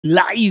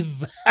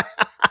live.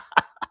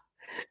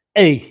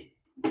 Hey,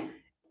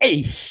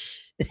 hey.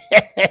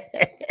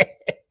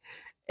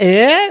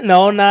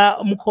 Naona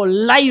mko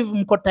live,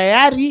 mko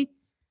tayari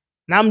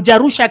na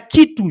mjarusha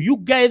kitu. You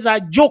guys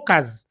are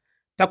jokers.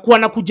 Takuwa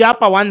nakuja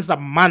hapa once a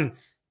month.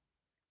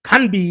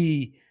 Can't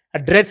be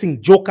addressing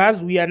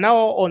jokers. We are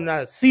now on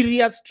a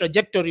serious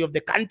trajectory of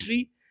the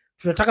country.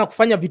 Tunataka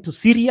kufanya vitu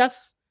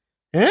serious.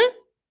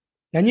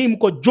 Na nyinyi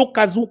mko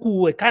jokers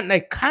huku. I can't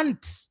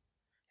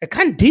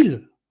deal.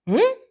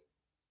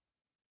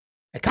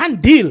 I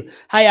can't deal.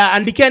 Haya,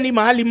 andikeni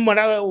mahali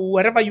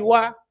wherever you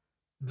are.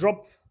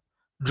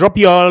 Drop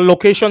your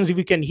locations if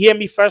you can hear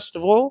me first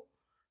of all.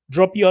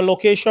 Drop your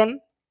location.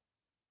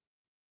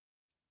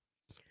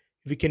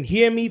 If you can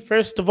hear me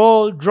first of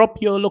all,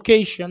 drop your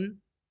location.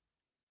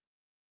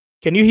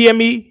 Can you hear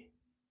me?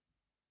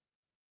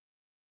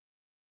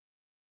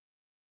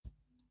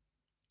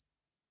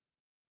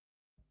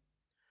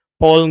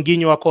 Paul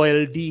Nginyo wako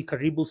LD,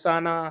 karibu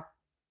sana.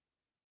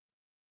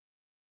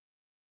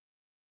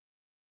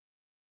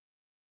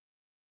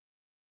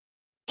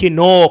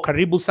 Kino,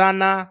 karibu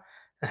sana.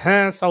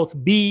 South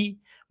B.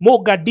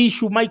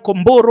 Mogadishu,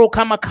 Maikomboro,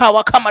 kama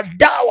kawa, kama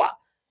dawa.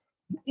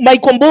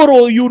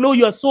 Maikomboro, you know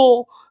you are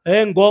so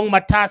Ngong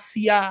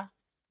Matasia,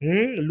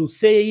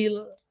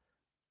 Lusail.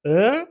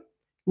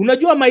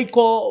 Unajua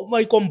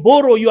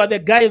Maikomboro, you are the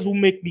guys who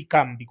make me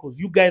come because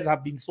you guys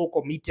have been so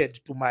committed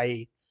to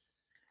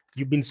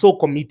you've been so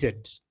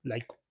committed.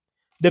 Like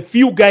the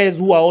few guys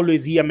who are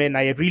always here, man,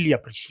 I really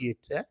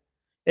appreciate.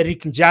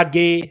 Eric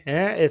Njage,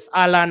 Es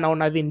Alan,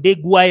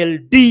 Onadhindegwa,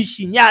 LD,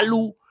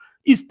 Shinyalu,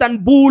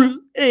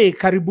 Istanbul,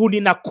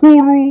 karibuni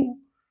Nakuru.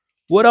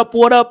 What up?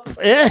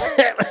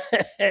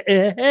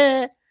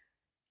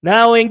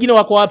 Na wengine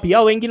wako wapi?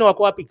 Hao wengine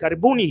wako wapi?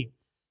 Karibuni.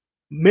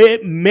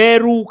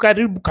 Meru,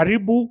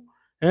 karibu.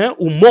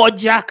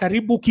 Umoja,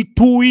 karibu.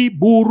 Kitui,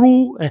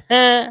 Buru,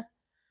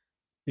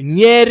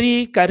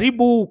 Nyeri,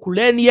 karibu.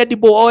 Kuleni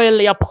edible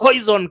oil ya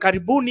poison,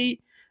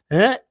 karibuni.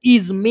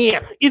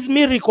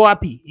 Izmir iko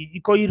wapi?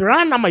 Iko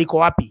Iran ama iko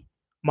wapi?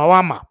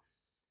 Mawama.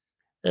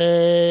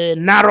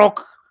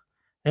 Narok.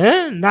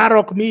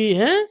 Narok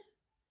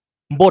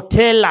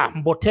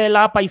Mbotela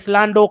hapa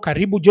Islando,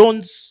 karibu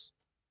Jones.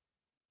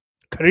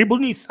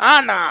 Karibuni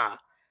sana.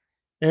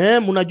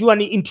 Munajua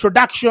ni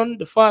introduction,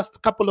 the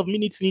first couple of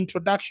minutes ni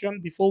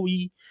introduction before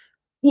we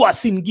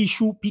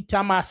Uasingishu,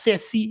 Peter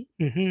Masesi.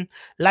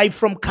 Live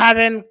from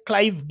Karen,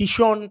 Clive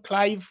Dishon,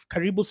 Clive,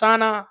 karibu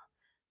sana.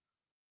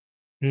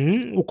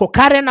 Uko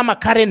Karen ama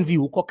Karen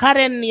view? Uko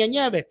Karen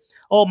yenyewe?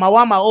 Oh,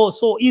 Mawama,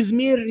 so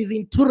Izmir is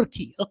in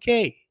Turkey.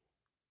 Okay.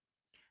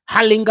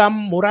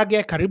 Halingam,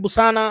 Murage, karibu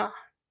sana.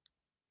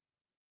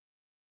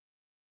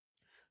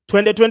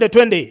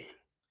 Twende.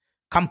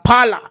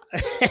 Kampala.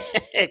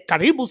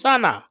 Karibu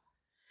sana.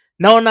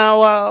 Naona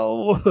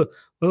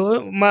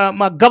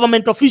ma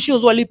government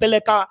officials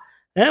walipeleka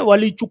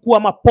walichukua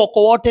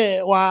mapoko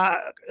wote wa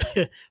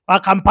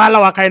Kampala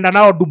wakaenda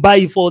nao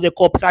Dubai for the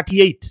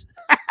COP38.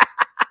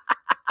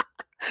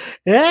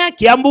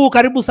 Kiambu,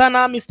 karibu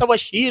sana Mr.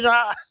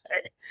 Washira.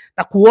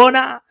 Na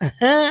kuona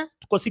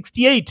tuko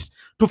 68.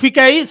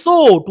 Tufike hii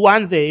so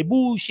tuanze.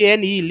 Ebu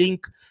share hii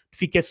link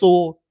tufike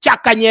so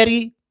Chaka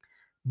Nyeri,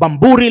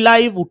 Bamburi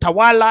live,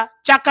 Utawala.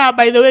 Chaka,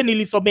 by the way,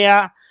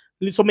 nilisomea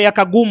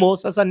Kagumo.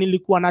 Sasa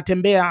nilikuwa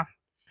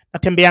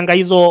natembeanga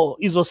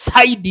hizo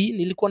side,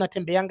 nilikuwa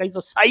natembeanga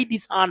hizo side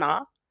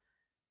sana.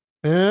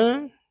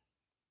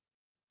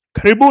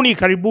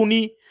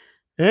 Karibuni.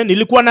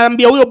 Nilikuwa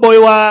naambia huyo boy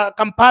wa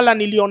Kampala,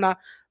 niliona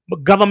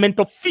government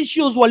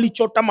officials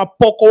walichota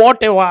mapoko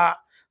wote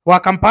wa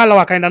Kampala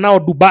wakaenda nao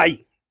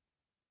Dubai.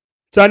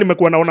 Sasa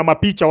nimekuwa naona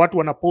mapicha watu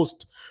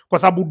wanapost kwa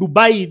sababu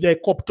Dubai the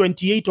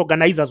COP28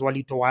 organizers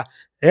walitoa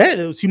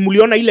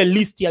simuliona ile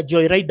list ya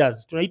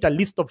joyriders, tunaita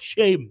list of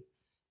shame.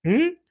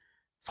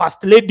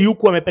 First lady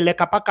huku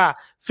amepeleka paka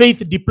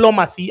faith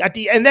diplomacy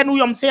and then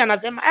huyo msee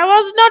anasema I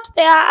was not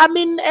there, I'm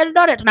in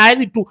Eldoret. Na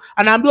hizi tu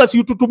anaambiwa si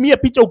ututumie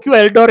picha ukiwa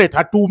Eldoret,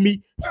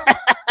 hatumi.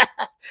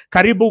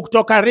 Karibu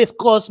kutoka Race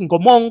Course,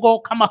 Ngomongo,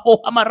 kama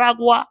Hoha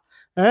Maragwa,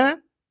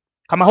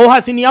 kama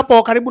Hoha sini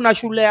hapo karibu na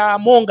shule ya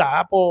Monga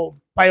hapo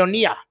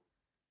Pioneer.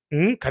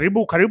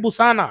 Karibu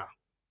sana.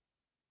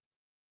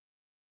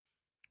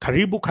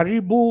 Karibu.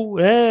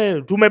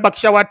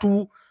 Tumebakisha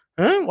watu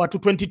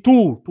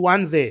 22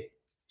 tuanze.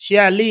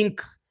 Share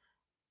link,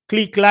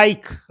 click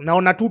like.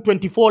 Naona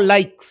 224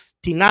 likes.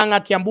 Tinganga,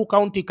 Kiambu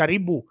County,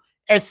 karibu.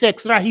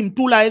 Essex, Rahim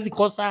Tula hezi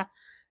kosa.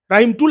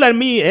 Rahim Tula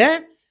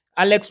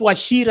Alex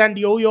Washira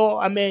ndio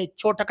huyo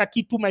amechota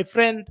kakitu, my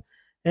friend.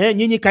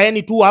 Nyinyi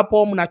kaeni tu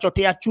hapo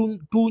mnachotea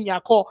tu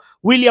nyako.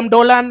 William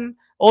Dolan,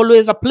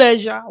 always a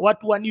pleasure.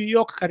 Watu wa New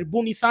York,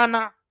 karibuni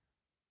sana.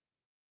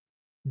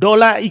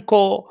 Dola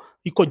iko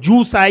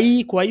juu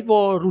sahi, kwa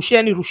hivyo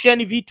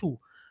rusheni vitu.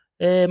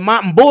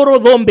 Mboro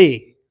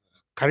Dhombe,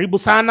 karibu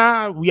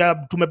sana.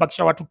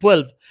 Tumebakisha watu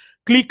 12.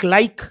 Click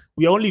like.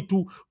 We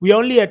are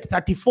only at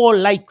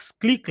 34 likes.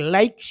 Click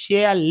like,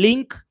 share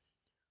link.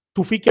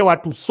 Tufike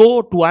watu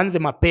so tuanze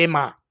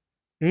mapema.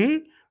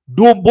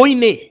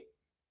 Doboine.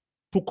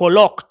 tuko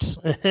locked.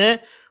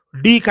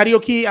 D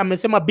Karaoke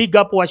amesema big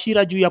up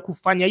Washira juu ya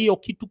kufanya hiyo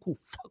kitu,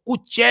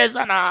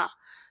 kucheza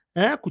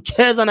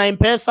na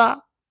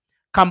M-pesa.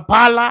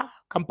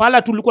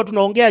 Kampala tulikuwa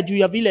tunaongea juu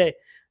ya vile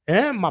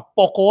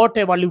mapoko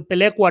wote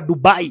walipelekwa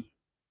Dubai.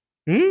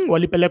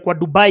 Walipelekwa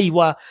Dubai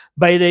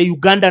by the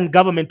Ugandan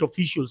government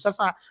officials.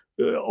 Sasa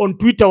on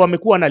Twitter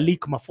wamekuwa na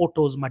leak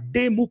photos,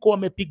 mademu huko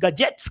wamepiga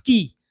jet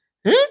ski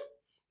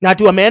na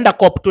ati wameenda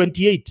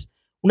COP28.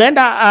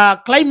 Unaenda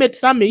climate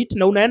summit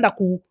na unaenda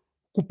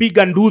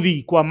kupiga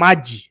nduthi kwa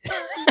maji.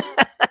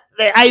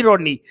 The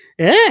irony.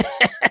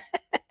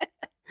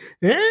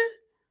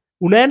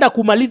 Unaenda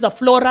kumaliza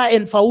flora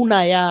and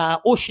fauna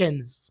ya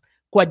oceans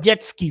kwa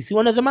jet ski. Si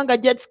wanasemanga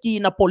jet ski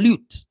na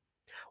pollute.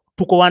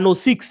 Tuko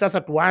 106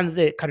 sasa,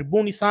 tuanze.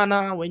 Karibuni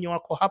sana wenye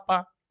wako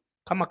hapa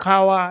kama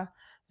kawa.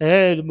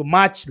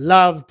 Much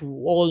love to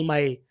all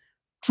my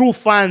true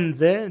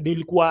fans.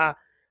 Nilikuwa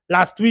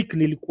last week,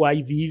 nilikuwa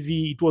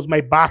hivi, it was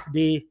my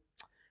birthday.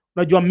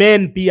 Unajua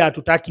men pia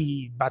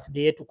hatutaki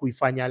birthday yetu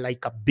kuifanya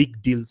like a big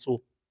deal,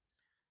 so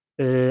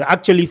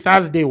actually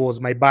Thursday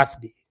was my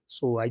birthday,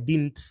 so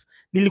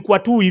nilikuwa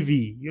tu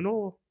hivi,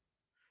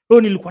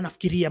 so nilikuwa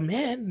nafikiria,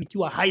 man,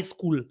 nikiwa high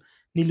school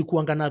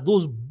nilikuwa na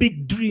those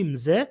big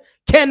dreams.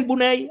 Ken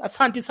Bunei,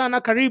 asante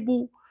sana,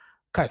 karibu.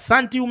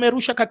 Asante,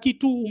 umerusha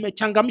kakitu,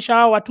 umechangamsha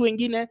hawa watu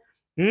wengine.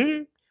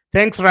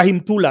 Thanks Rahim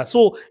Tula.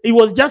 So it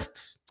was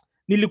just,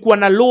 nilikuwa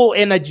na low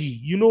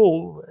energy,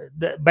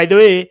 by the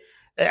way.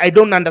 I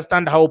don't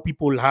understand how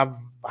people have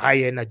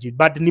high energy,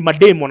 but ni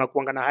mademo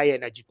wanakuanga na high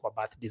energy kwa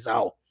birthday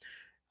zao.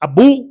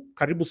 Abu,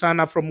 karibu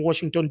sana from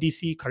Washington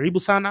DC, karibu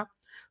sana.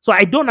 So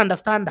I don't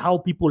understand how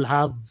people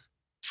have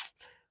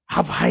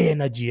high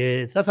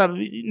energy. Sasa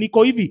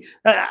niko hivi,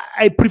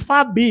 I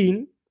prefer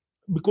being,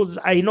 because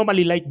I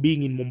normally like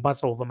being in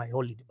Mombasa over my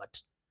holiday,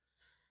 but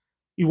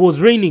it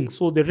was raining,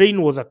 so the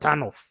rain was a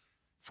turn off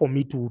for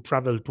me to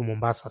travel to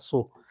Mombasa.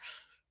 So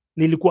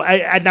nilikuwa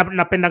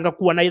napendanga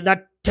kuwa na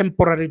that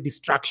temporary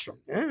distraction.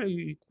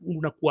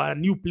 Unakuwa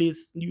new place,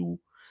 new,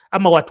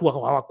 ama watu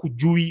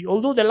hawakujui.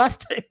 Although the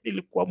last time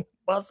nilikuwa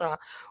Mombasa,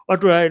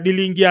 watu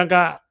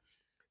niliingianga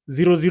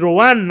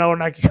 001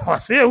 naona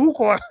wasee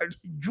huko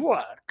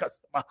wanajua,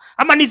 kasema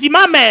ama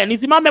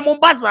nisimame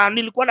Mombasa.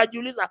 Nilikuwa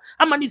najiuliza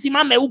ama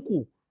nisimame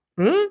huku,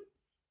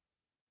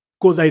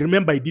 because I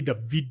remember I did a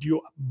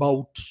video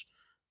about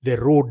the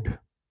road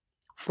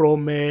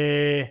from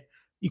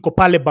iko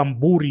pale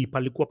Bamburi,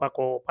 palikuwa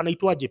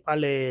panaitwaje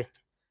pale,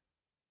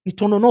 ni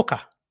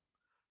Tononoka,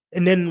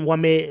 and then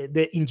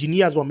the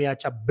engineers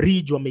wameacha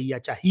bridge,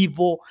 wameiacha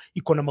hivo,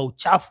 iko na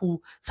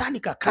mauchafu. Sasa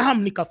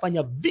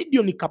nikafanya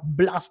video,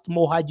 blast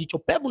Mohaji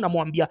Chopevu na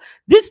mwambia,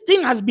 this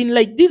thing has been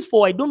like this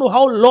for I don't know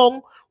how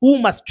long,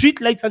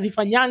 street lights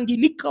hazifanyangi.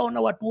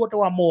 Nikaona watu wote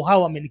wa Moha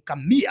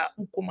wamenikamia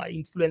huko, ma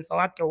influencer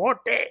wake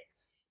wote.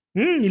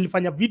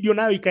 Nilifanya video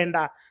nayo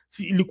ikaenda,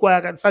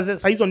 ilikuwa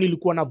sasa hizo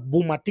nilikuwa na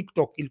vuma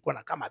TikTok, ilikuwa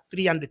na kama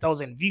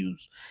 300,000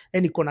 views,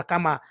 and iko na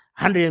kama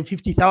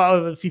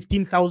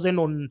 115,000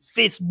 on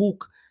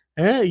Facebook.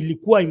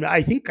 Ilikuwa,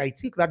 I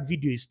think that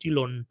video is still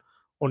on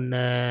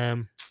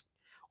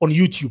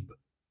YouTube.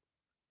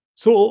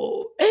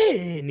 So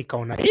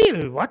nikaona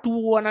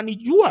watu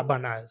wananijua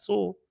bana.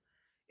 So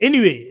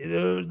anyway,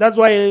 that's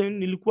why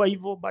nilikuwa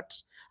hivyo, but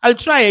I'll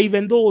try,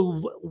 even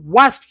though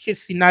worst case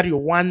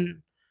scenario,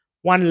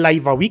 one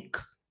live a week,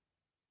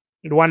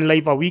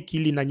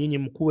 ili na nyinyi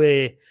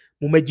mkue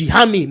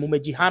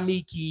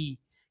mumejihami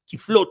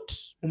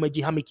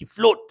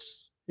kifloat.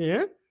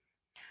 Yeah.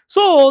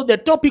 So the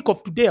topic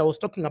of today I was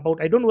talking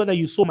about, I don't know whether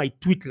you saw my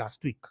tweet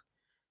last week.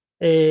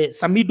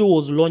 Samido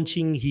was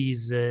launching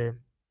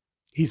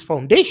his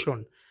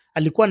foundation.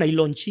 Alikuwa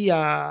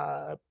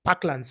anailaunchia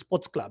Parkland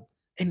Sports Club,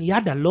 and he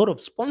had a lot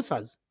of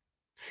sponsors.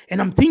 And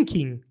I'm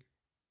thinking,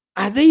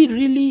 are they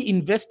really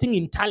investing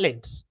in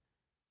talent?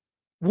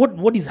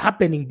 What is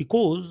happening?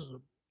 Because,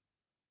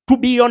 to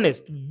be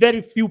honest,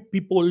 very few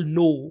people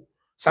know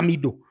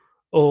Samido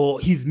or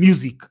his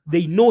music.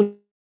 They know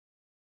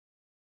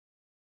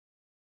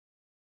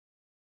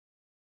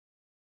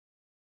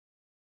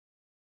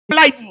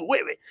live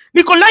wewe.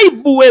 Niko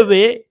live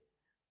wewe.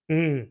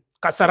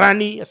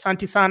 Kasarani,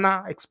 asante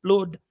sana,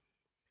 Explode.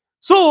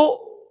 So,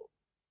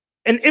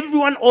 and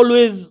everyone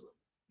always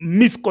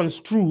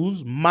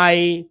misconstrues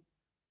my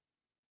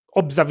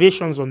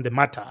observations on the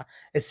matter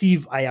as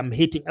if I am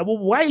hating.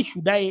 Why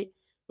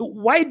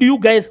do you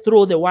guys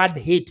throw the word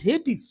hate?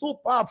 Hate is so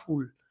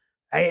powerful.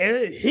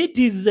 Hate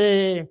is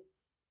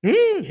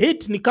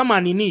hate ni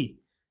kama nini.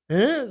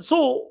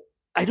 So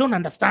I don't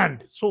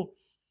understand. So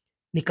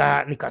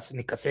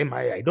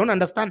nikasema I don't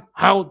understand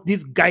how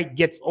this guy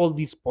gets all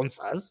these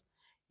sponsors,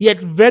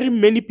 yet very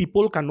many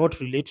people cannot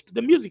relate to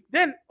the music.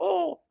 Then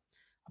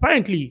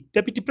apparently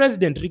Deputy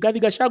President Rigathi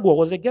Gachagua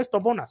was a guest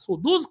of honor. So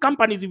those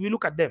companies, if you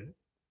look at them,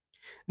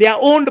 they are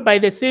owned by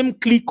the same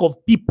clique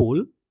of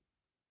people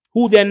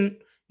who then,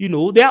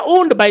 they are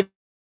owned by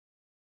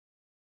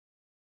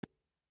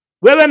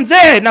wewe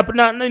mzee,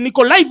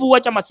 niko live,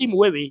 wacha masimu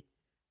wewe.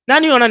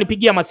 Nani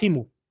wananipigia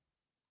masimu?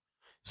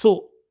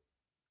 So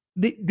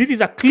this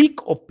is a clique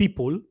of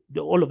people.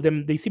 All of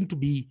them, they seem to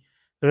be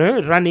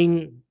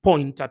running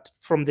point at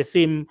from the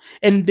same,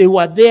 and they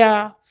were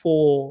there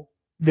for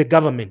the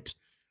government.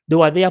 They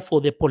were there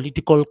for the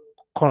political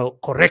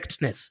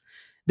correctness.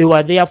 They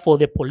were there for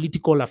the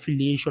political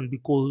affiliation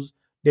because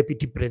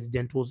deputy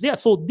president was there.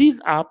 So these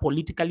are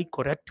politically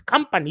correct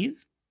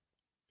companies,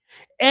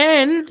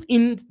 and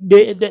in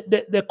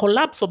the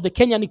collapse of the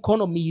Kenyan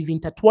economy is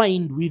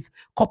intertwined with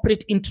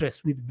corporate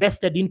interests, with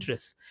vested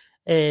interests.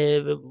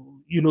 There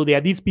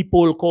are these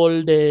people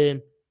called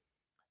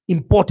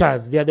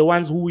importers. They are the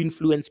ones who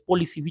influence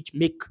policy, which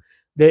make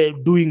the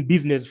doing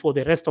business for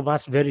the rest of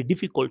us very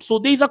difficult. So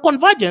there is a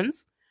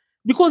convergence,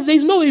 because there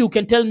is no way you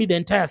can tell me the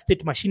entire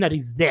state machinery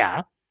is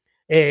there.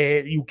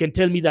 You can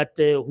tell me that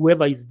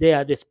whoever is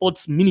there, the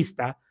sports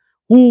minister,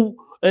 who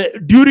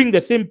during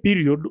the same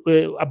period,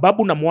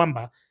 Ababu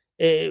Namwamba,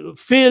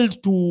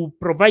 failed to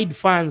provide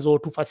funds or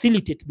to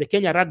facilitate the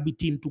Kenya rugby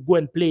team to go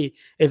and play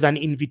as an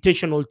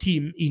invitational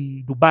team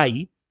in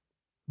Dubai.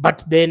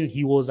 But then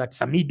he was at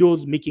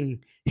Samidoh's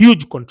making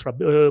huge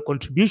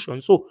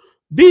contributions. So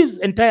this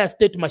entire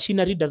state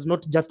machinery does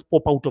not just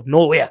pop out of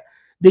nowhere.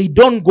 They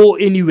don't go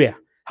anywhere.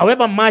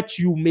 However much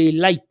you may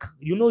like,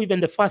 even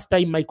the first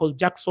time Michael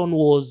Jackson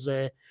was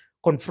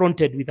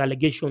confronted with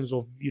allegations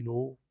of,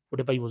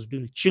 whatever he was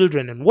doing with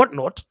children and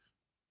whatnot,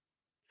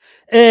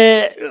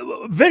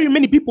 very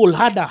many people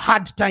had a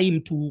hard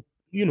time to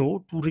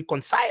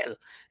reconcile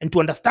and to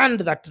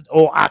understand that,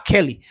 or R.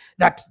 Kelly,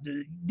 that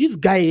this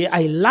guy,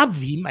 I love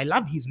him, I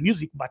love his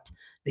music, but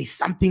there's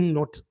something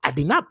not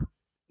adding up.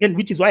 And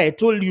which is why I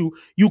told you,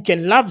 you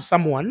can love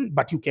someone,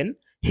 but you can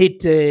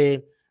hate,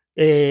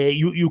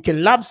 you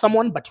can love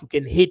someone, but you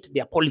can hate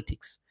their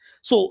politics.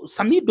 So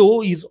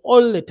Samidoh is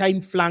all the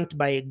time flanked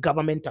by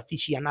government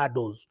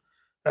aficionados.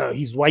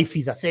 His wife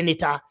is a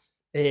senator.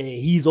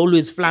 He's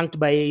always flanked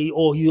by,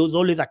 or he was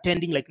always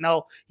attending. Like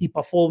now, he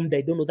performed,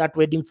 I don't know, that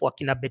wedding for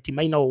Akina Betty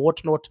Maina or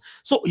whatnot.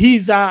 So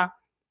he's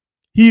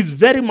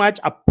very much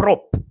a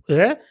prop.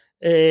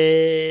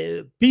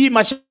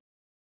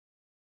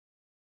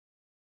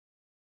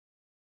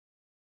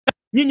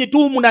 Nyinyi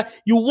tu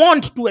you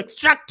want to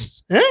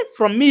extract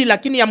from me,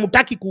 lakini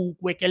hamutaki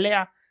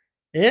kuwekelea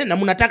na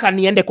munataka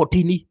niende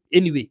kotini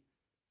anyway.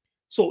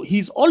 So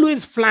he's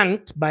always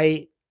flanked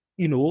by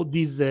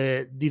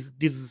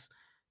these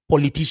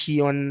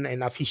politician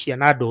and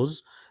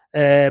aficionados,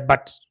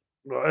 but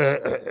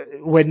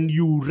when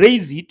you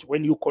raise it,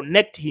 when you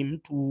connect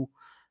him to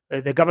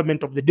the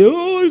government of the day,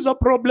 oh, it's a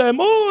problem,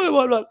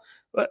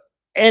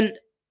 and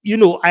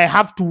I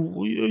have to,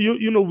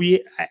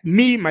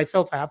 me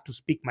myself, I have to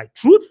speak my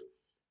truth.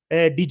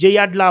 DJ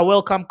Adla,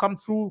 welcome, come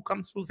through,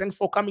 thanks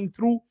for coming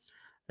through.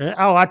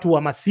 Hao watu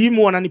wa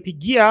masimu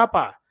wananipigia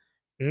hapa,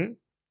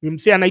 ni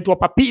msee anaitwa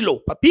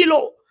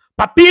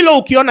Papilo,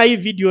 ukiona hii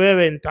video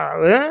wewe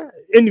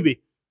anyway.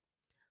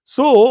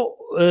 So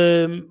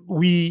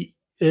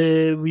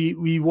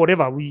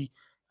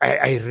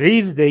I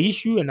raised the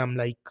issue, and I'm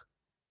like,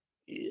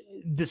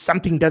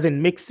 something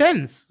doesn't make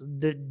sense.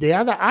 The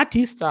other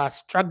artists are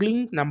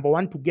struggling, number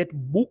one, to get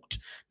booked,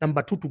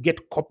 number two, to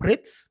get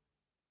corporates.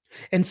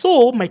 And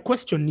so my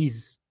question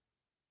is,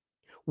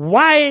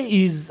 why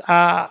is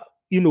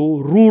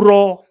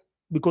rural,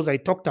 because I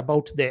talked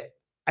about the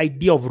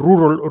idea of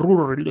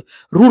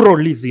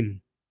ruralism.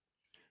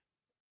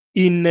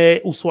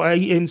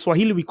 In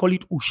Swahili, we call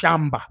it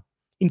ushamba.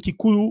 In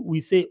Kikuyu,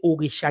 we say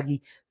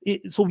ogeshagi.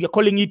 So we are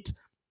calling it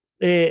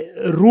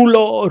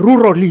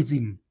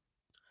ruralism.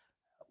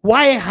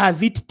 Why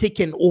has it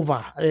taken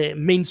over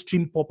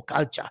mainstream pop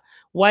culture?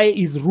 Why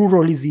is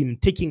ruralism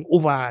taking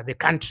over the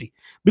country?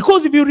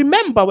 Because if you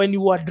remember, when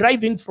you were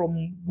driving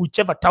from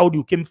whichever town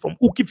you came from,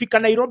 ukifika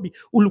Nairobi,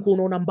 ulikuwa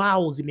unaona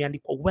mbao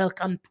zimeandikwa,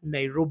 welcome to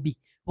Nairobi,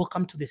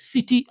 welcome to the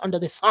city under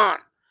the sun,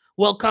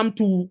 welcome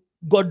to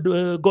God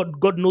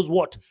knows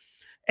what.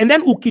 And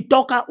then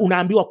ukitoka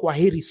unaambiwa kwa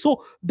heri.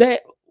 So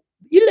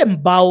ile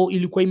mbao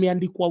ilikuwa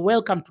imeandikwa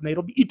welcome to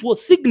Nairobi, it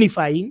was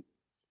signifying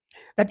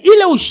that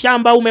ile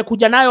ushamba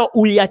umekuja nayo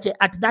uliache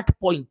at that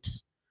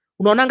point.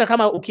 Unaonanga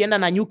kama ukienda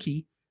na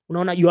nyuki,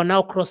 unaona you are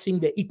now crossing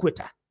the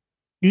equator.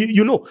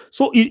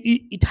 So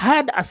it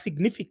had a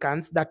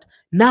significance that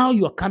now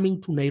you are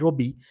coming to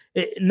Nairobi,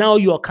 now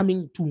you are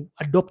coming to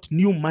adopt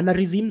new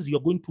mannerisms,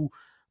 you're going to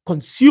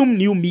consume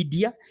new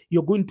media,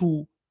 you're going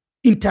to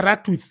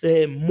interact with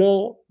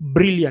more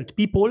brilliant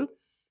people,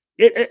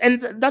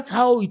 and that's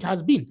how it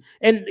has been.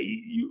 And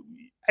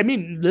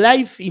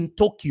life in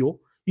Tokyo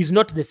is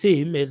not the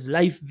same as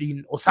life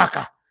in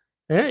Osaka.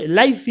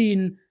 Life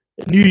in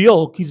New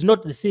York is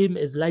not the same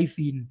as life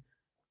in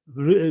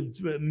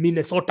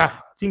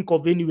Minnesota. Think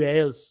of anywhere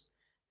else.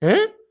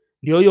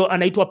 Ndio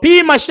anaitwa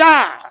P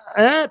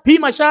Masha. P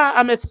Masha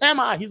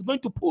amesema he's going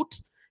to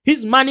put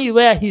his money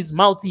where his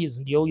mouth is.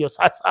 Ndio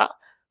sasa.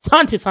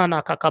 Asante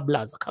sana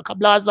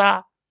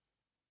kakablaza.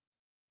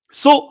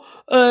 So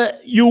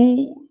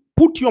you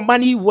put your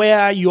money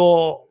where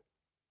your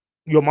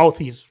mouth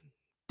is.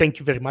 Thank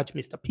you very much,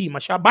 Mr. P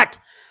Masha. But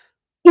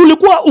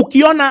ulikuwa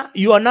ukiona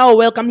you are now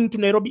welcoming to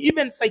Nairobi,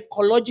 even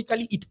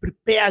psychologically it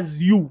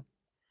prepares you.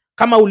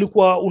 Kama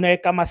ulikuwa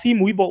unaweka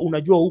masimu hivyo,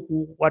 unajua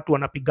huku watu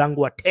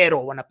wanapigangwa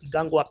tero,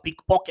 wanapigangwa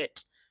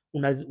pickpocket,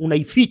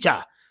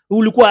 unaificha,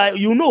 ulikuwa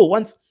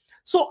once.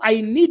 So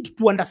I need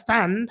to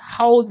understand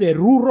how the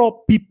rural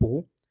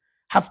people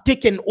have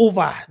taken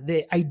over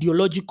the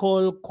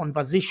ideological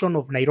conversation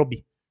of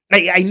Nairobi.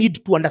 I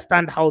need to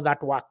understand how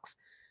that works,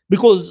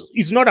 because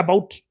it's not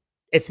about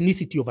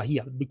ethnicity over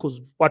here,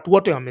 because watu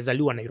wote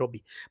wamezaliwa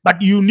Nairobi. But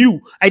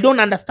I don't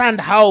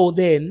understand how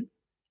then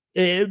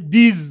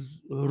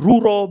these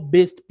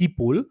rural-based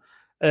people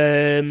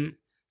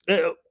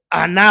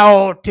are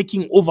now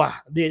taking over.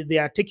 They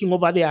are taking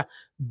over. They are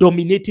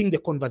dominating the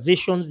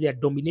conversations. They are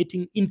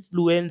dominating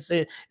influence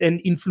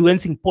and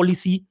influencing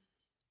policy.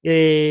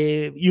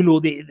 I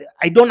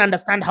don't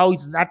understand how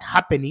is that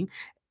happening.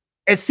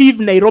 As if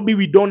Nairobi,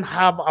 we don't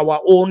have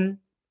our own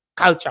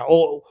culture,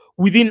 or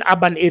within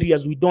urban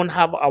areas, we don't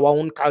have our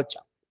own culture.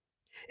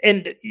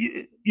 And,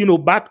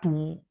 back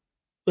to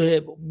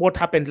what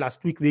happened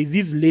last week, there's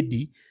this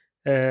lady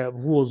who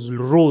was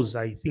Rose.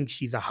 I think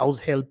she's a house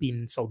help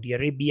in Saudi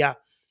Arabia.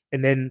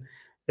 And then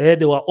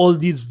there were all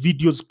these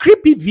videos,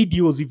 creepy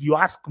videos, if you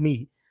ask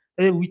me,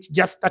 which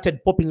just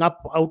started popping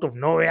up out of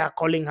nowhere,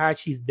 calling her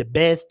she's the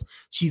best,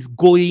 she's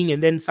going,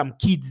 and then some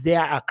kids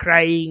there are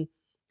crying.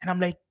 And I'm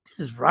like, this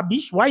is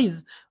rubbish. Why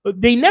is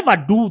they never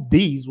do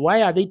this?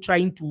 Why are they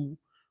trying to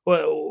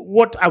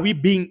what are we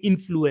being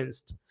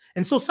influenced?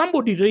 And so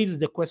somebody raised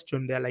the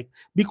question, they're like,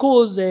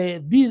 because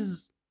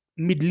these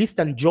Middle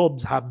Eastern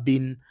jobs have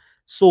been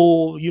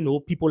so,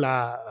 people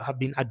have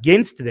been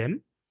against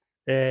them.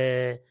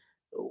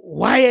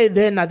 Why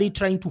then are they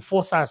trying to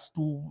force us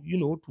to,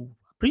 to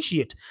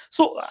appreciate?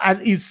 So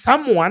is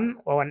someone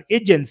or an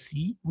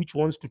agency which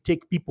wants to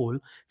take people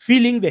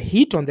feeling the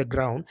heat on the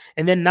ground,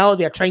 and then now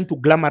they're trying to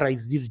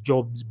glamorize these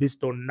jobs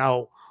based on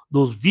now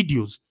those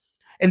videos.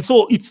 And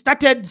so it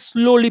started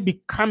slowly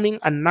becoming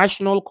a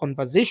national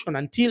conversation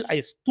until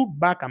I stood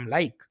back. I'm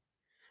like,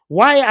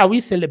 why are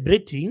we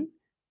celebrating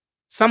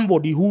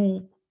somebody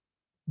who,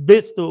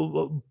 based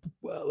on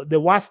the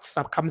worst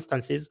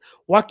circumstances,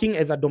 working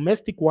as a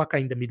domestic worker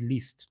in the Middle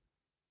East?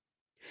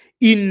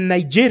 In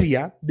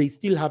Nigeria, they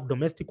still have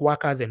domestic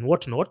workers and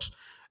whatnot.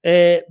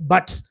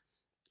 But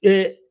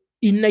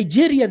in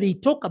Nigeria, they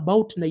talk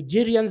about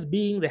Nigerians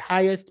being the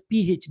highest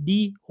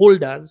PhD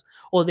holders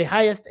or the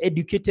highest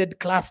educated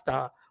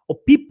cluster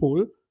of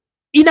people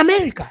in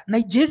America.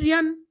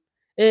 Nigerian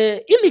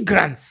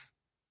immigrants,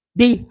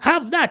 they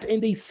have that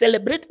and they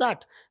celebrate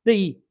that.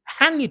 They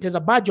hang it as a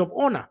badge of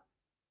honor.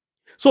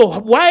 So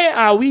why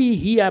are we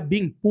here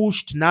being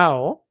pushed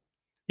now?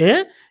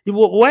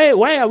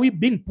 Why are we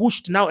being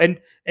pushed now? And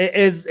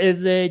as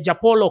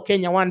Japolo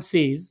Kenya once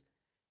says,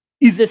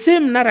 is the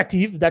same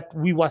narrative that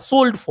we were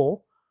sold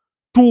for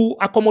to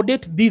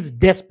accommodate these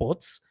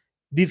despots,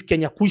 these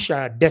Kenya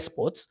Kusha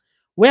despots,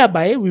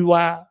 whereby we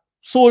were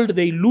sold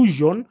the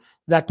illusion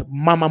that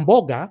Mama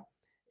Mboga,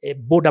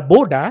 boda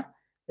boda,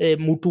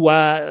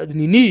 mutua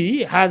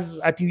nini has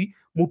ati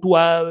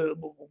mutua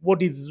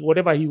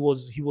whatever he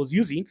was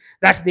using,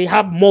 that they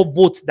have more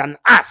votes than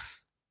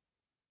us.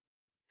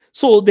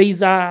 So there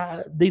is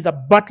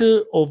a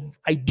battle of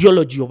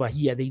ideology over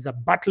here. There is a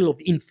battle of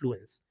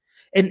influence,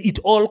 and it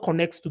all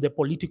connects to the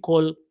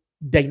political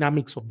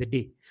dynamics of the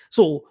day.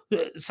 So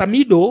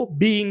Samido,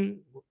 being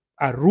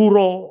a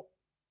rural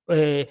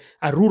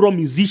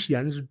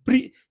musician,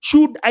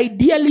 should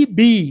ideally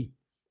be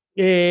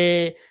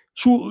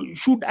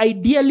should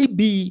ideally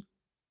be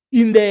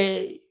in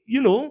the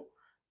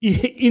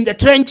in the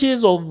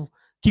trenches of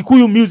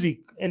Kikuyu music.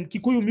 And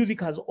Kikuyu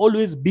music has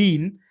always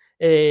been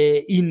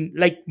in,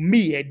 like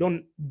me, I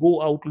don't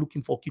go out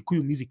looking for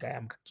Kikuyu music. I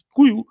am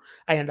Kikuyu,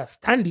 I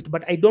understand it,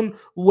 but I don't,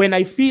 when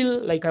I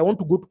feel like I want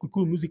to go to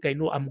Kikuyu music, I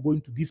know I'm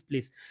going to this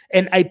place,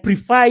 and I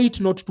prefer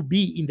it not to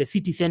be in the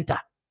city center.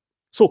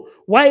 So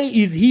why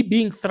is he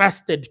being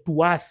thrusted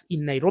to us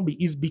in Nairobi?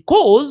 Is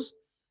because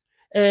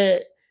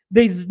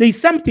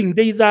there's something,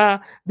 there's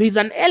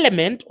an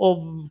element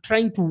of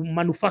trying to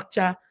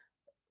manufacture,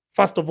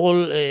 first of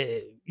all,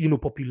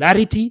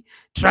 popularity,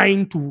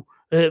 trying to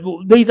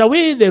there's a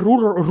way the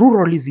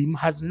ruralism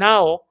has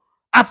now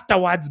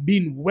afterwards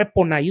been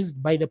weaponized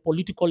by the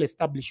political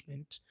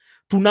establishment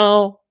to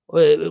now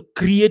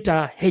create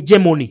a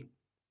hegemony.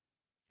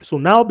 So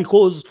now,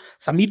 because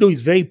Samido is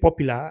very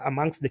popular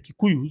amongst the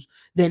Kikuyus,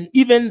 then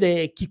even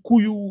the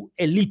Kikuyu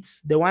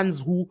elites, the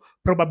ones who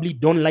probably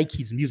don't like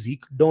his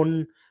music,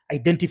 don't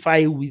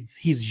identify with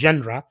his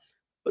genre,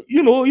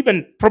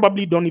 even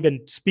probably don't even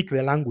speak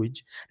the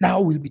language,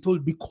 now will be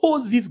told,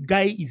 because this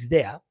guy is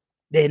there,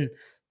 then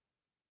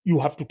you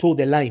have to toe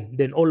the line.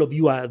 Then all of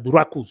you are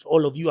Durakus,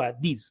 all of you are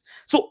these.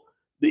 So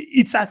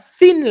it's a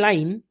thin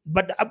line,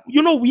 but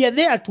we are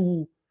there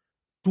to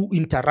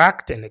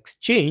interact and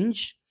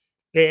exchange.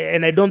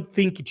 And I don't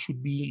think it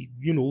should be,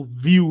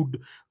 viewed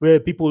where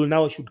people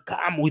now should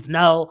come with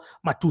now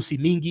Matusi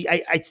Mingi.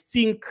 I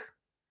think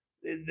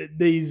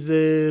there is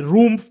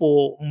room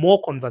for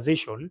more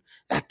conversation,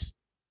 that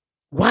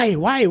Why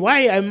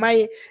am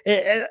I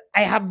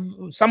have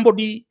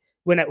somebody,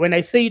 when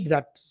I said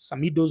that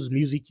Samido's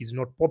music is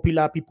not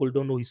popular, people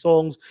don't know his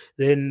songs,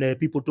 then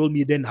people told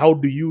me, then how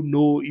do you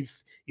know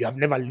if you have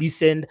never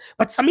listened?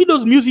 But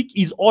Samido's music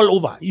is all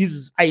over.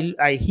 Is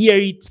I hear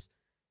it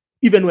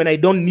even when I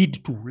don't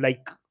need to.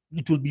 Like,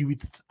 it will be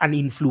with an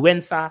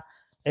influencer.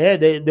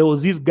 There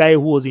was this guy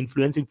who was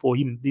influencing for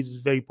him, this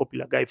very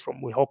popular guy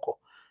from Wehoko.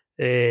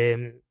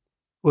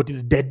 What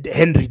is dead,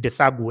 Henry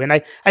Desagu.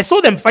 And I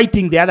saw them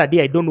fighting the other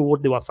day. I don't know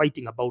what they were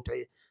fighting about.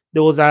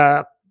 There was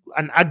an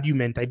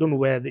argument. I don't know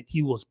where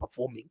he was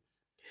performing.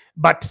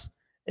 But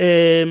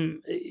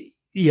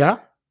yeah.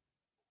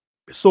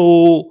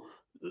 So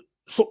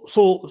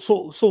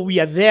we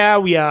are there.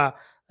 We are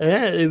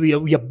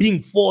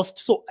being forced.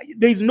 So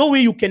there is no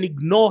way you can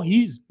ignore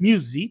his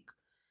music,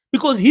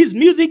 because his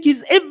music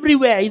is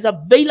everywhere. It's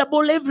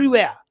available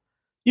everywhere.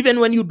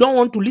 Even when you don't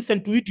want to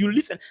listen to it, you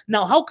listen.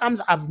 Now, how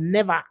comes I've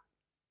never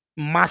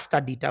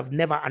mastered it? I've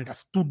never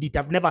understood it.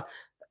 I've never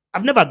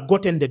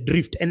gotten the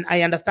drift. And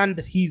I understand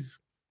that his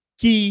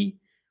key,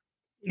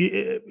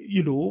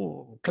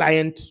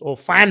 client or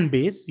fan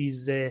base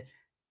is a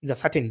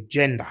certain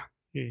gender.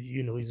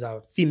 Is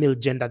a female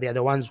gender. They are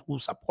the ones who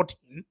support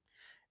him.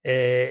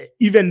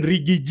 Even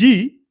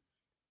Rigiji,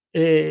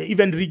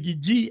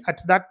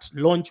 at that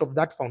launch of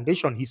that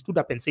foundation, he stood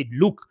up and said,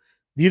 "Look,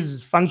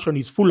 this function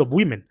is full of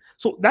women."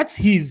 So that's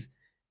his.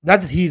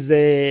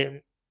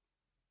 Can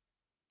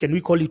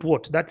we call it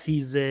what? That's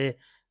his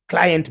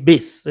client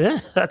base.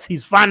 That's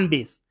his fan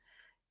base.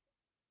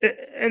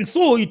 And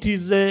so it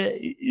is.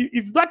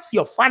 If that's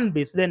your fan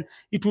base, then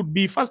it would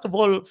be, first of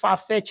all,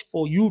 far-fetched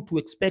for you to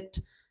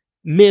expect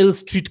male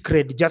street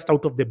cred just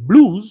out of the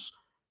blues.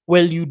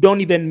 Well, you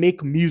don't even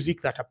make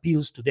music that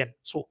appeals to them.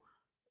 So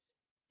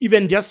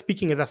even just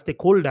speaking as a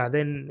stakeholder,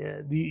 then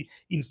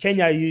in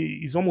Kenya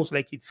is almost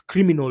like it's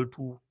criminal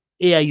to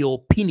air your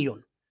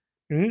opinion.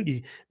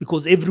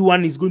 Because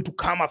everyone is going to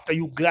come after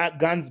you,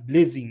 guns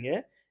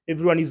blazing.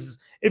 Everyone is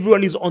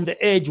on the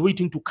edge,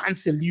 waiting to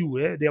cancel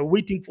you. They are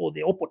waiting for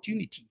the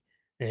opportunity.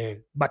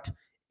 But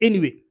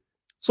anyway,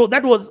 so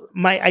that was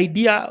my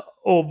idea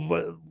of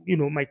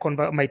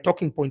my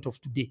talking point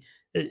of today.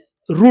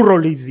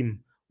 Ruralism.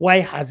 Why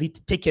has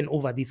it taken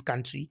over this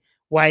country?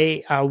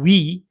 Why are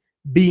we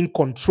being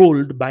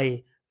controlled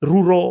by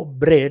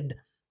rural-bred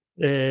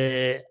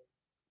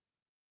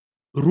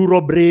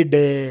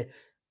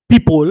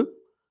people,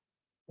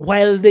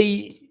 while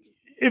there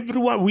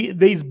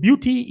is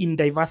beauty in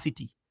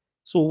diversity?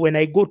 So when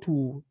I go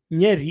to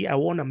Nyeri, I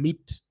want to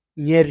meet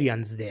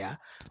Nyerians there.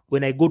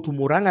 When I go to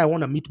Muranga, I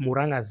want to meet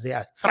Murangas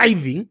there,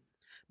 thriving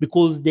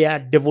because their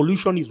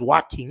devolution is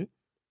working.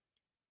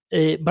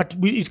 But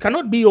it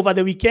cannot be over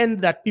the weekend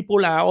that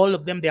people are, all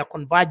of them, they are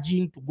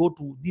converging to go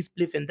to this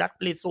place and that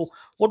place. So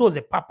what was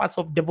the purpose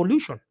of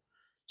devolution?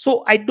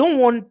 So I don't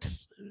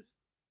want,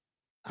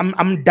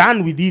 I'm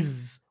done with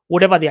this,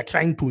 whatever they are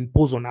trying to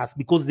impose on us,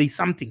 because there's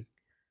something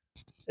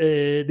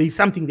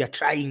they're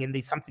trying, and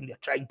there's something they're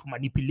trying to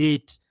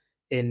manipulate.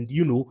 And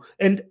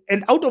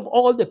and out of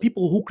all the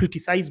people who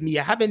criticize me,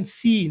 I haven't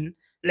seen,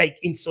 like,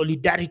 in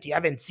solidarity, I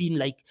haven't seen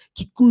like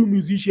Kikuyu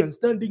musicians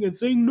standing and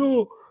saying,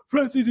 "No,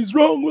 Francis is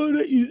wrong."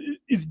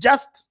 It's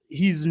just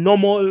his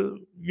normal,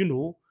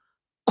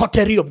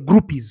 coterie of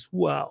groupies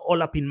who are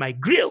all up in my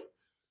grill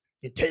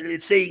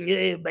and saying,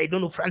 "Hey, I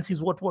don't know,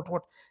 Francis, what.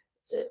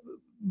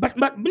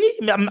 But me,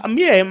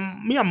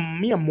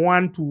 I'm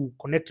one to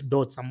connect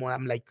dots somewhere.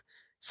 I'm like,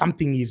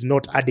 something is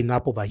not adding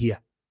up over here.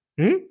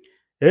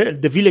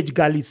 The village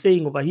girl is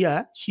saying over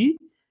here, she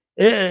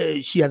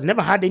has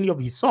never heard any of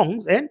his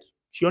songs, and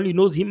she only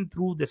knows him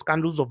through the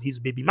scandals of his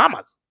baby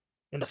mamas.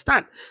 You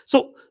understand?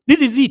 So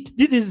this is it.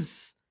 This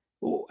is,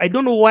 I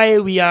don't know why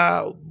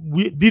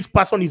this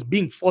person is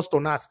being forced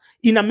on us.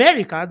 In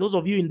America, those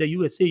of you in the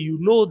USA, you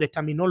know the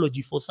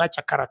terminology for such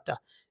a character.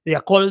 They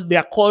are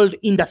called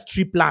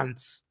industry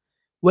plants,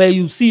 where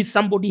you see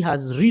somebody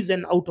has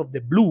risen out of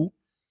the blue,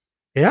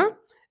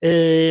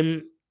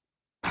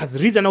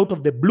 has risen out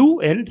of the blue,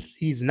 and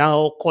he's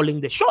now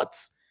calling the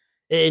shots,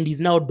 and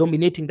he's now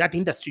dominating that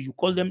industry. You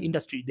call them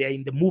industry. They're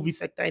in the movie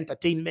sector,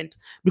 entertainment,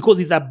 because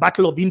it's a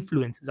battle of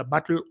influence. It's a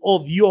battle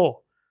of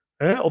your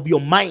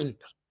mind,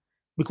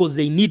 because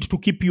they need to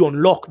keep you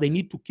on lock. They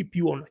need to keep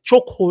you on a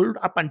chokehold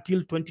up until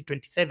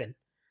 2027.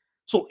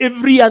 So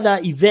every other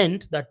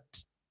event that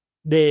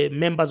the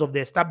members of the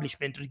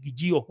establishment,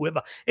 Rigiji or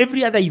whoever,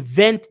 every other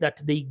event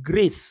that they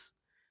grace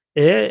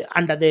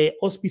under the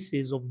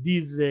auspices of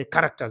these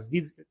characters,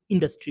 these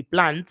industry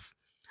plants,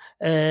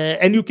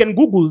 and you can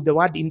Google the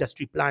word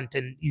industry plant,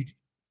 and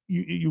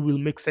you will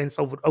make sense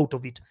out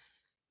of it.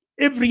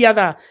 Every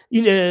other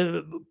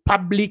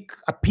public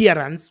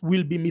appearance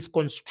will be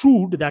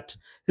misconstrued that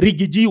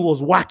Rigiji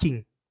was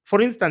working.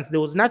 For instance, there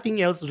was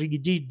nothing else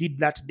Rigiji did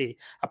that day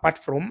apart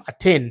from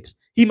attend.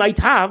 He might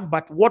have,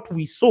 but what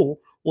we saw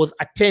was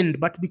attend.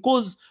 But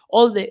because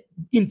all the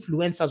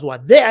influencers were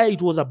there,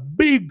 it was a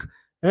big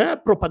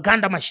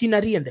propaganda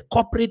machinery, and the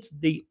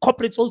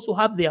corporates also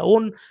have their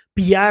own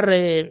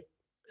PR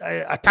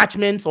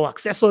attachments or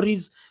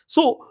accessories.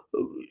 So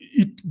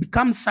it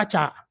becomes such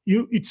a,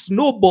 it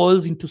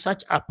snowballs into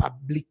such a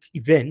public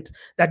event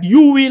that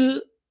you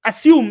will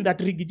assume that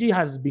Rigiji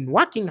has been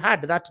working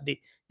hard that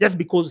day just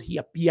because he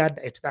appeared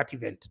at that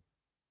event.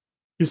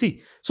 You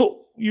see,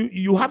 so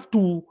you have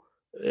to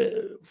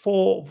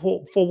for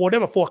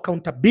whatever, for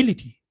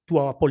accountability to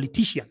our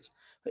politicians.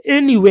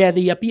 Anywhere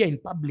they appear in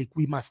public,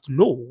 we must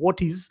know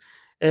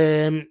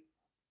um,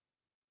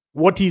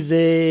 what is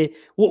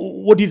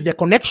the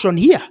connection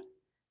here.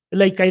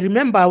 Like I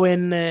remember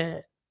when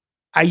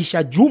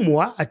Aisha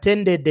Jumwa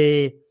attended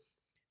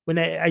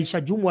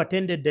Aisha Jumwa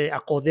attended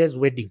Akothe's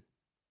wedding,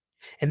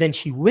 and then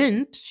she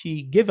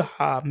gave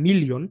her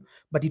million,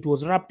 but it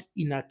was wrapped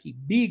in a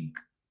big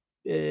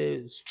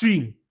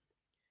string,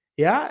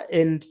 yeah,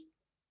 and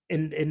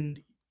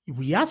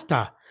we asked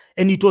her,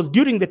 and it was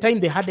during the time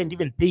they hadn't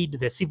even paid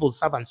the civil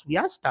servants. We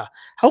asked her,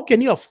 how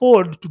can you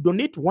afford to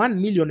donate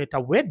 1 million at a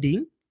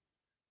wedding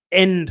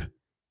and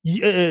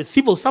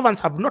civil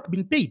servants have not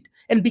been paid?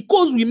 And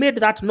because we made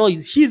that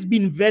noise, she's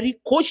been very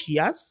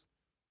cautious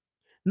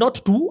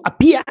not to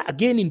appear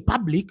again in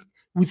public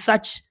with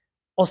such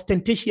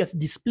ostentatious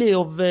display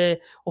of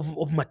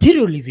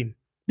materialism.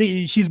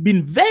 She's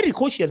been very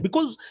cautious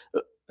because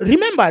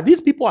remember,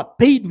 these people are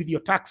paid with your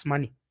tax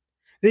money.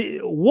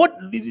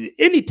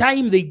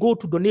 Anytime they go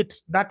to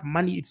donate that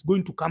money, it's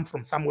going to come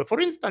from somewhere.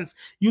 For instance,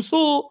 you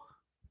saw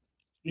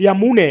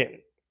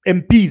Yamune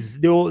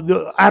MPs,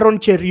 the Aaron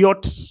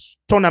Chariot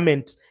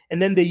tournament, and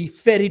then they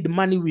ferried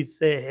money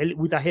with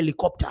a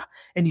helicopter,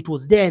 and it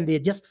was there, and they're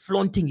just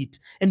flaunting it.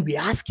 And we're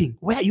asking,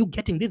 where are you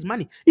getting this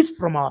money? It's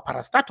from our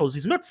parastatals,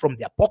 it's not from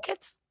their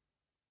pockets.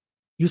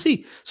 You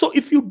see, so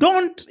if you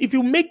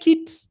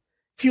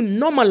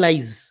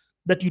normalize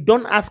that you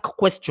don't ask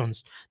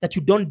questions, that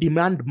you don't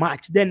demand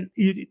much, then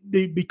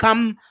they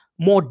become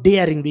more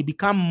daring. They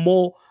become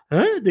more.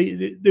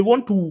 They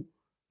want to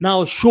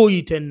now show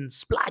it and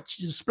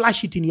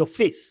splash it in your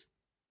face.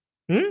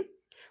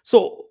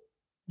 So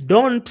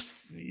don't.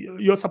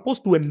 You're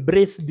supposed to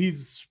embrace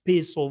this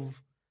space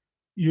of,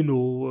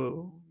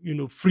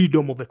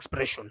 freedom of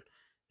expression.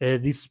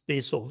 This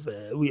space of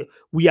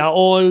we are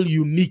all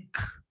unique.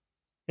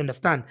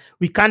 Understand?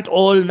 We can't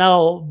all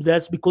now.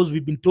 That's because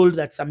we've been told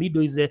that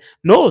Samido is a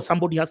no.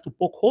 Somebody has to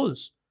poke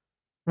holes.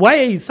 Why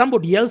is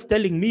somebody else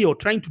telling me or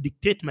trying to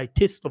dictate my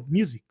taste of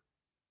music?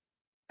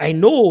 I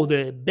know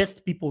the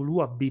best people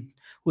who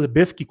the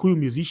best Kikuyu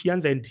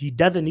musicians, and he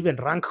doesn't even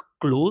rank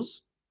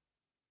close.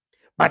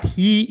 But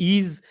he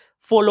is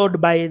followed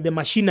by the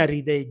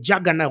machinery, the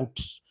juggernaut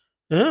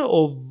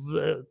of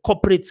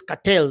corporate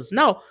cartels.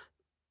 Now,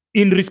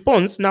 in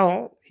response,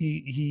 now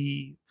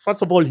he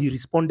first of all he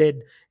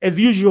responded as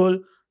usual,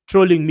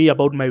 trolling me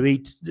about my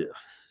weight,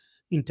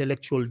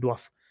 intellectual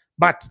dwarf.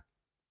 But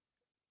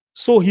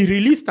so he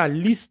released a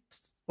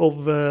list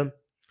of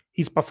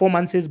his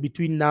performances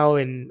between now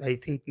and I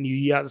think New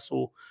Year.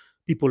 So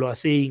people are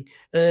saying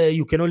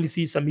you can only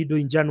see Samido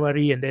in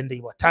January, and then they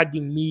were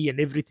tagging me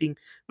and everything.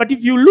 But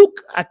if you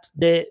look at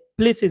the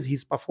places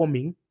he's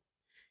performing,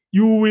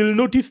 you will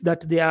notice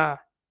that there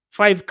are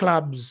 5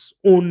 clubs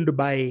owned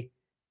by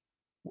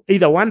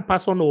either one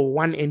person or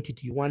one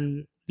entity,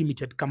 one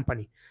limited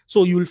company.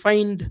 So you'll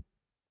find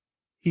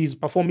he's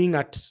performing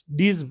at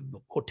these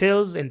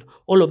hotels and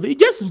all of it.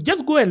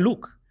 Just go and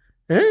look.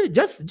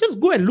 Just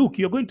go and look.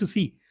 You're going to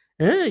see.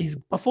 He's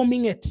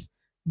performing at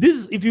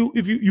this. If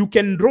you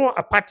can draw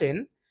a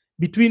pattern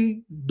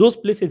between those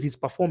places he's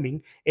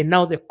performing and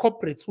now the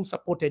corporates who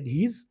supported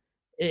his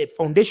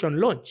foundation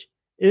launch.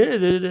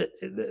 And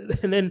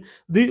then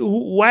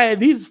why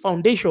these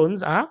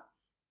foundations are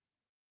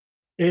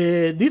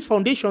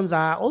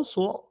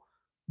also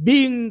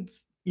being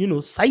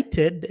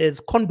cited as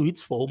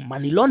conduits for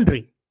money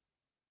laundering.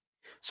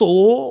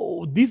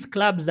 So these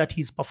clubs that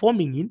he's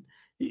performing in,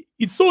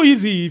 it's so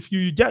easy if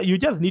you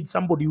just need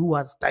somebody who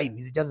has time.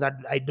 It's just that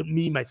I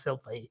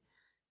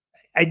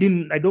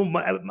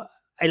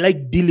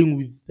like dealing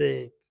with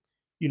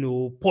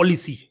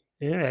policy.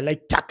 I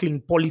like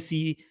tackling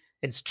policy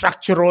and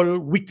structural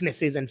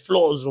weaknesses and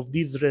flaws of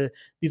this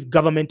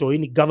government or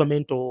any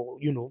government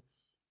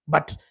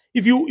but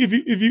if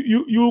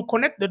you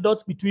connect the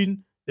dots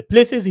between the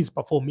places he's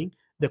performing,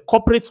 the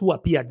corporates who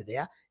appeared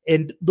there,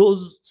 and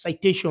those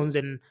citations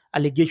and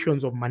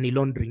allegations of money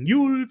laundering,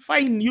 you'll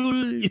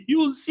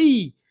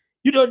see.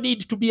 You don't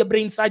need to be a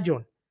brain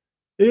surgeon.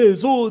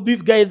 So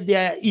these guys, they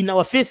are in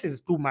our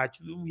faces too much.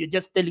 We're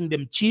just telling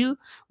them chill.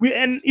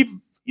 And if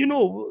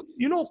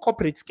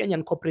corporates,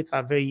 Kenyan corporates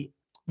are very,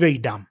 very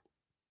dumb.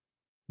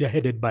 They're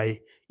headed by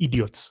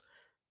idiots.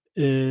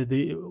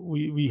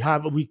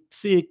 We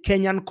say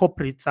Kenyan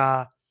corporates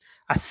are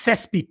a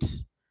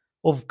cesspit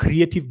of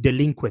creative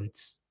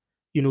delinquents.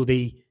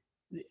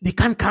 They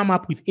can't come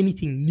up with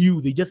anything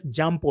new. They just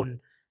jump on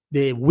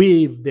the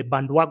wave, the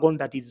bandwagon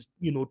that is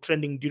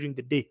trending during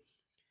the day.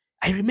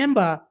 I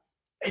remember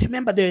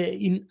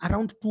in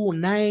around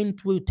 2009,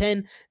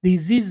 2010,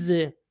 there's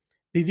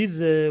this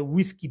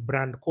whiskey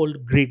brand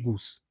called Grey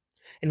Goose,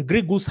 and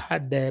Grey Goose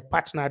had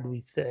partnered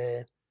with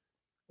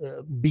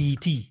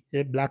BET,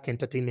 Black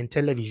Entertainment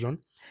Television,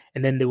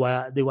 and then they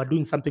were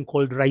doing something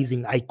called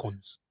Rising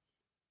Icons,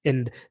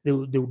 and they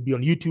would be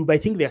on YouTube. I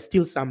think there are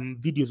still some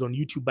videos on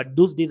YouTube, but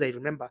those days I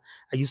remember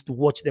I used to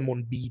watch them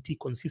on BET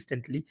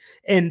consistently,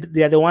 and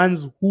they are the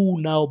ones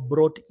who now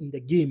brought in the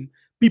game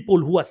people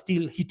who are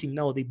still hitting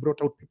now. They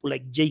brought out people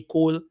like J.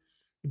 Cole,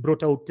 they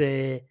brought out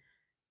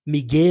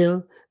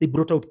Miguel, they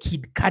brought out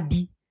Kid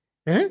Cudi,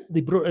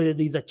 they brought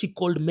there's a chick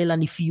called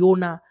Melanie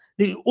Fiona.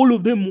 All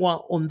of them were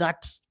on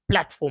that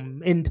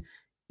platform, and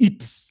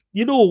it's,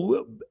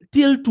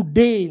 till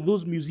today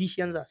those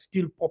musicians are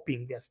still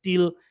popping. They're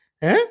still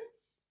eh?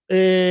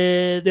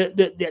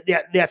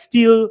 They're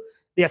still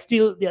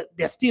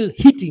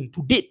hitting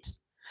to date.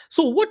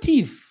 So what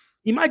if,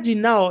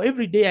 imagine now,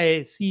 every day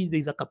I see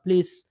there's like a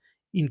place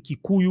in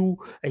Kikuyu,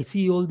 I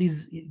see all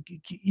these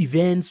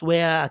events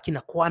where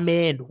Akina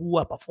Kwame and who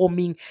are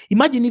performing.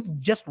 Imagine if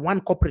just one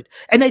corporate,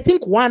 and I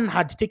think one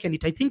had taken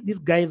it. I think this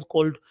guy is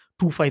called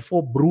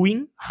 254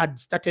 Brewing had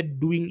started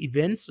doing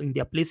events in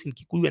their place in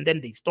Kikuyu, and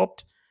then they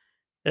stopped.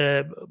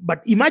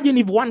 But imagine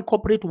if one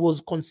corporate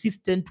was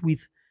consistent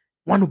with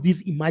one of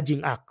these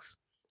emerging acts.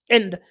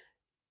 And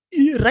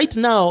right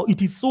now,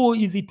 it is so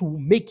easy to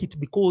make it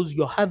because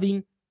you're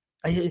having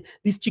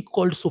this chick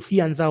called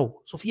Sophia Nzau.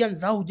 Sophia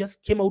Nzau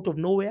just came out of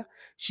nowhere.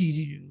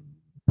 She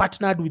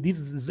partnered with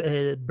this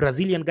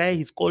Brazilian guy.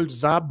 He's called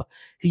Zab.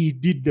 He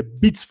did the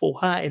beats for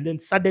her, and then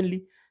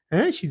suddenly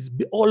she's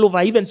all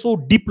over. Even so,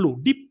 Diplo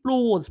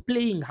was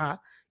playing her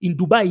in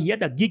Dubai. He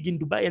had a gig in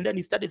Dubai, and then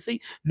he started saying,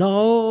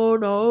 "No,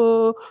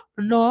 no,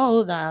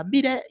 no,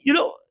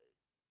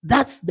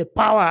 that's the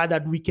power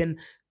that we can,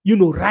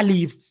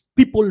 rally if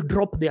people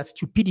drop their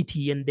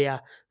stupidity and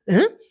their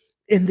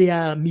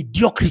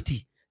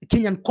mediocrity. The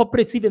Kenyan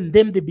corporates, even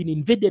them, they've been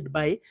invaded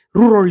by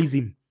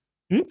ruralism.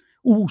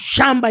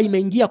 Ushamba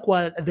imeingia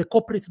kwa the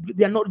corporates.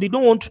 They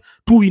don't want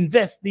to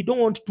invest. They don't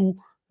want to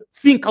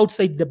think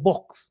outside the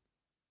box.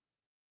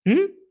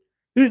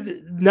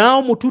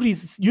 Now Muturi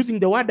is using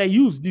the word I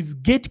used, is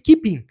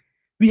gatekeeping.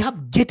 We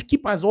have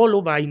gatekeepers all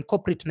over in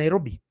corporate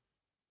Nairobi.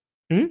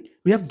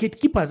 We have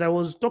gatekeepers. I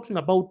was talking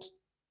about,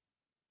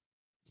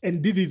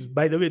 and this is,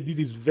 by the way, this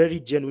is very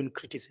genuine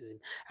criticism.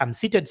 I'm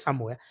seated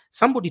somewhere.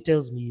 Somebody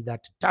tells me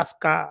that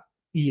Tusker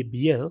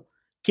EABL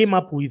came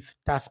up with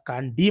Tusker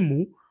and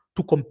Dimu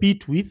to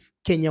compete with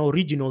Kenya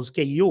Originals,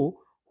 KEO,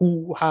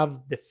 who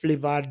have the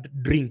flavored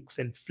drinks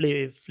and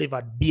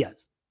flavored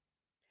beers.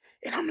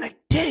 And I'm like,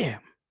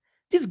 damn,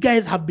 these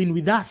guys have been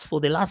with us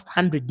for the last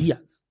 100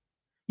 years.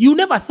 You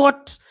never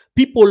thought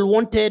people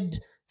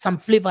wanted some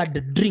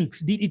flavored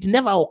drinks. It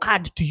never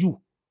occurred to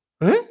you.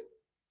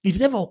 It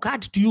never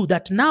occurred to you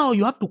that now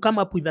you have to come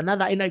up with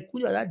another. And I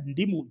could that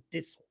ndimu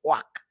this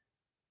work.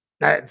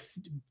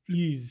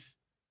 Please,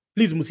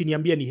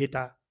 musiniambia ni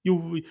hater.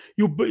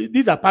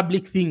 These are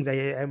public things.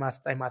 I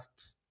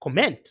must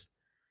comment.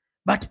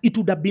 But it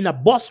would have been a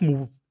boss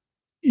move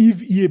if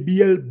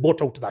EABL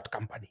bought out that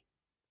company.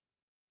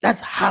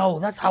 That's how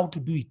to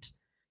do it.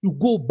 You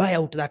go buy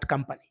out that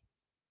company.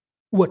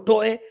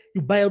 Uatoe,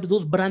 you buy out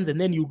those brands,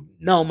 and then you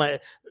now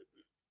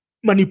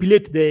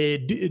manipulate the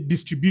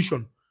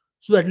distribution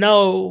so that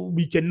now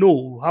we can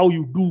know how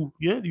you do.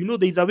 Yeah,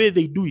 there's a way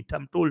they do it.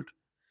 I'm told.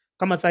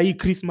 Kama sahi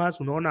Christmas,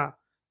 unaona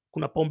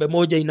kuna pombe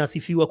moja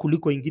inasifiwa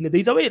kuliko ingine.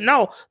 There's a way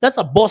now. That's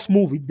a boss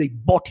move if they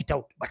bought it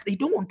out, but they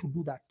don't want to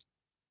do that.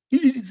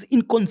 It is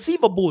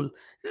inconceivable.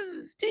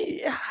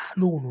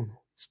 No.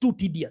 It's too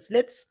tedious.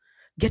 Let's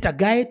get a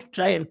guy to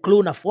try and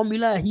clone a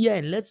formula here,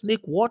 and let's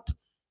make what?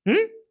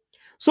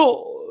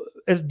 So,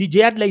 as DJ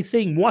Adler is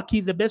saying, Mwaki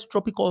is the best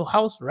tropical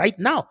house right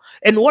now.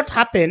 And what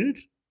happened?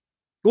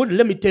 Well,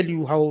 let me tell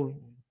you how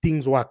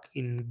things work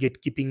in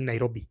gatekeeping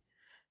Nairobi.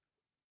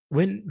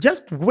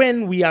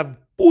 When we have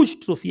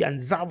pushed Sophia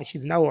Nzau,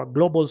 she's now a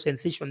global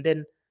sensation,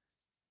 then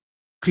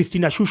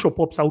Christina Shusho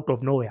pops out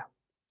of nowhere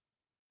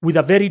with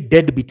a very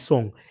deadbeat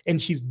song,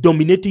 and she's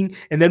dominating.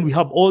 And then we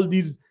have all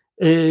these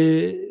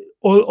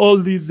all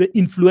these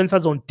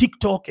influencers on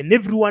TikTok and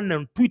everyone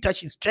on Twitter.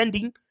 She's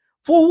trending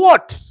for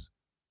what?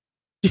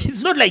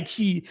 It's not like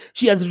she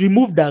has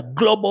removed a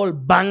global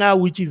banger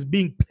which is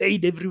being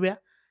played everywhere.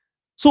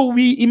 So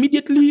we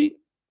immediately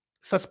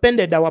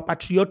suspended our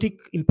patriotic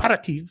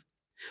imperative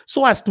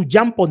so as to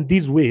jump on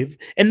this wave,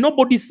 and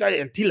nobody said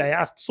until I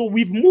asked. So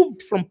we've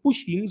moved from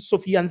pushing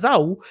Sophia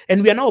Nzau,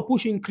 and we are now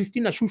pushing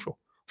Christina Shusho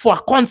for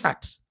a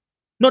concert.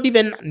 Not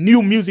even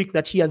new music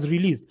that she has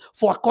released,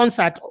 for a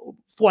concert,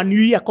 for a New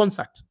Year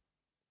concert.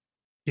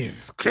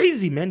 It's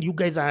crazy, man. You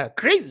guys are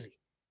crazy.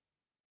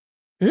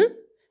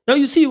 Now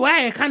you see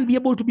why I can't be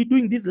able to be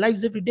doing these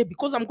lives every day,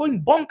 because I'm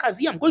going bonkers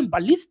here. I'm going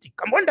ballistic.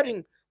 I'm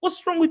wondering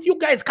what's wrong with you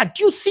guys. Can't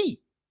you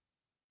see?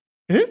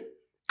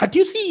 Can't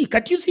you see?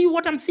 Can't you see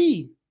what I'm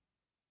seeing?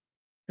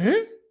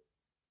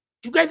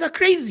 You guys are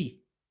crazy.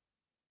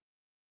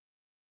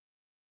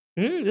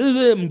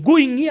 I'm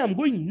going here. I'm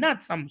going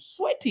nuts. I'm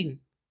sweating.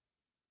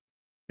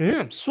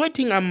 I'm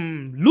sweating.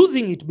 I'm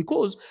losing it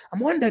because I'm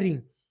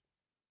wondering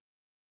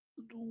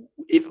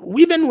if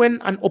even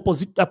when an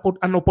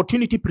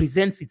opportunity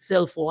presents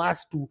itself for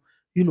us to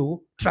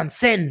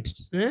transcend,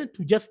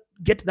 to just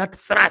get that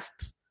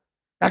thrust,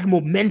 that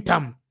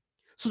momentum,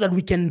 so that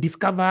we can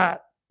discover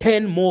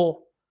 10 more,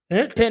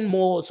 10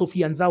 more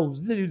Sophie and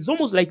Zaus. It's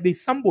almost like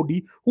there's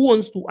somebody who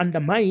wants to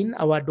undermine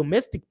our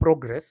domestic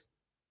progress,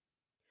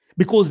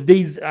 because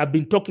I've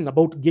been talking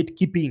about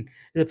gatekeeping.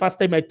 The first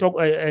time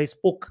I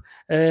spoke,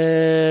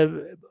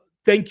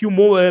 thank you,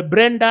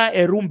 Brenda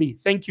Erumbi.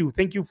 Thank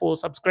you for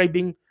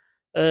subscribing.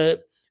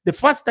 The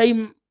first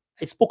time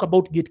I spoke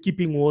about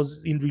gatekeeping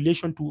was in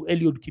relation to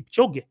Eliud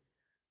Kipchoge,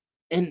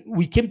 and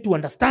we came to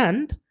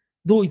understand,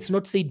 though it's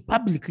not said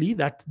publicly,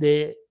 that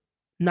the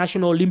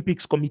National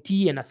Olympics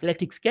Committee and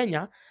Athletics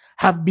Kenya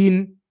have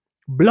been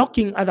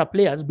blocking other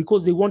players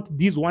because they want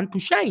this one to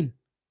shine.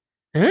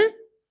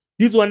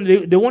 This one,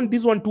 they want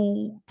this one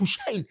to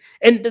shine.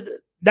 And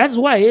that's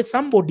why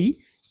somebody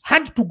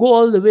had to go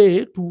all the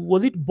way to,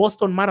 was it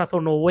Boston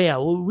Marathon or where?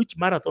 Or which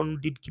marathon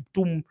did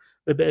Kiptum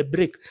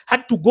break?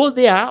 Had to go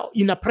there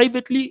in a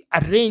privately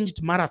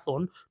arranged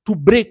marathon to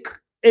break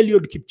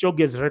Eliud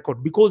Kipchoge's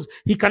record, because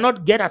he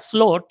cannot get a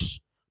slot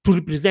to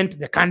represent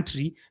the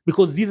country,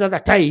 because these are the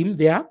time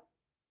they are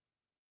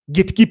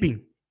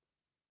gatekeeping.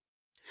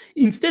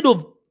 Instead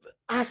of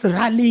us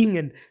rallying,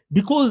 and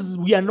because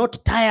we are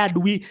not tired,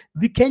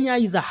 the Kenya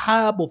is a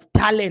hub of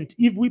talent.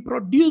 If we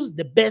produce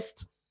the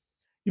best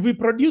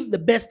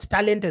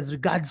talent as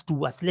regards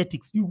to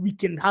athletics, we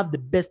can have the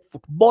best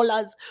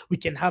footballers, we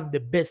can have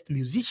the best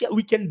musicians,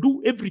 we can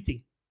do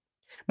everything.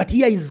 But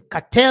here is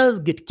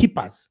cartels,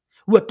 gatekeepers.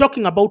 We're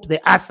talking about the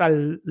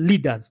ASAL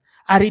leaders,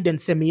 arid and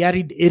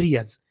semi-arid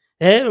areas,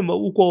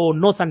 uko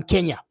northern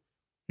Kenya.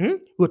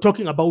 We're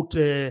talking about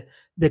the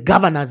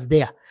governors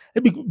there.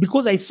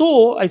 Because I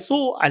saw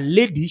a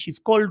lady, she's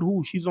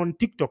on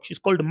TikTok, she's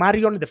called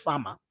Marion the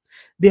Farmer.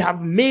 They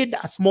have made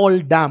a small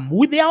dam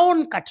with their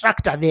own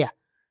tractor there.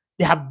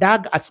 They have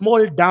dug a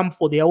small dam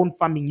for their own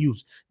farming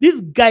use.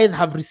 These guys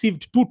have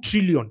received 2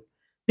 trillion.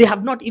 They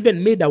have not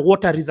even made a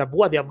water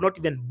reservoir. They have not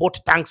even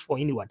bought tanks for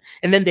anyone.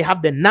 And then they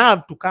have the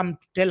nerve to come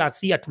to tell us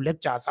here, to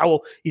lecture us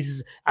how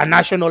is a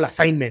national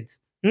assignment.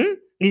 It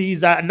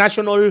is a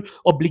national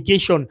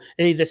obligation.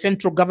 It is a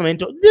central government.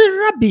 The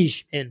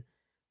rubbish, man.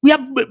 We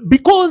have,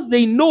 because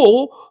they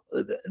know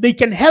they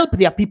can help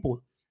their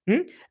people.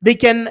 They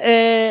can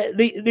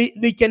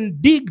they can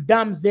dig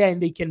dams there,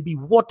 and they can be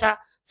water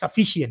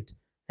sufficient.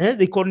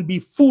 They can be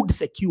food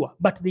secure,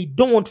 but they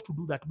don't want to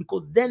do that,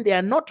 because then they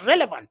are not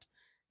relevant.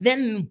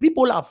 Then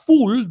people are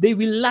full, they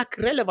will lack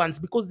relevance,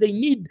 because they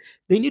need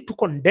to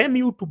condemn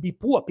you to be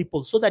poor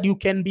people, so that you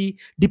can be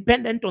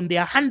dependent on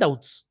their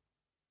handouts.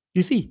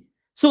 You see,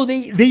 so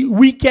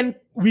we can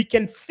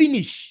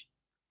finish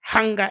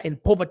hunger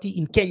and poverty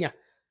in Kenya.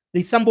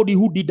 There's somebody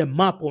who did a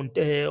map on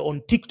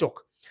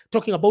TikTok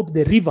talking about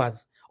the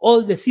rivers.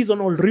 All the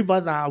seasonal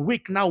rivers are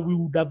weak now. We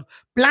would have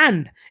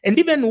planned. And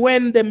even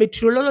when the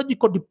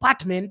meteorological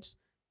department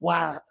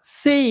were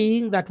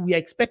saying that we are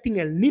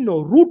expecting El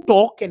Nino,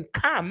 Ruto can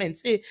come and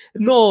say,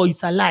 no,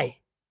 it's a lie.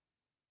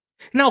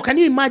 Now, can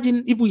you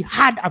imagine if we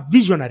had a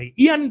visionary?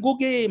 Ian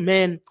Goge,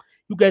 man,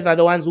 you guys are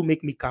the ones who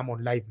make me come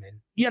on live,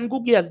 man. Ian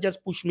Goge has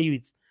just pushed me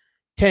with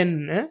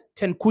 10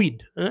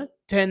 quid,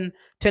 10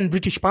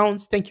 British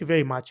pounds. Thank you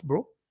very much,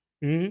 bro.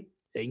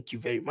 Thank you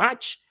very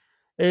much.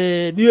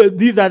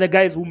 These are the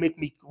guys who make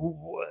me,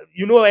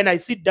 when I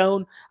sit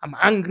down, I'm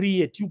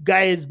angry at you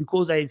guys,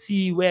 because I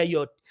see where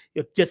you're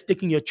just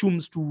taking your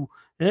chums to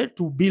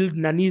build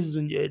Nani's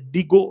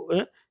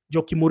Digo,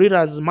 Joki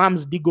Morira's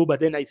mom's Digo, but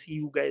then I see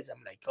you guys,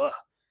 I'm like, oh,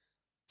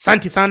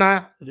 Santi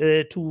Sana,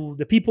 to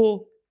the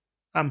people,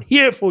 I'm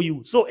here for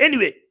you. So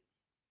anyway,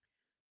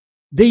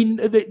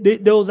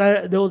 there was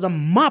a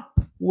map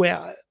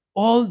where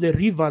all the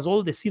rivers,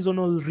 all the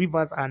seasonal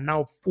rivers are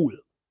now full.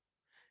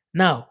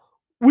 Now,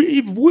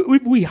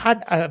 if we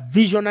had a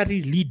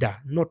visionary leader,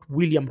 not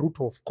William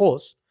Ruto, of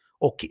course,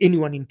 or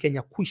anyone in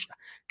Kenya, Kwisha,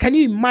 can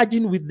you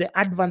imagine, with the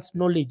advanced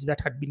knowledge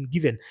that had been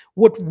given,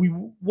 what we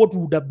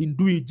would have been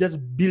doing, just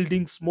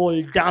building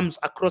small dams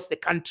across the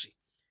country?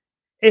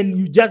 And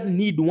you just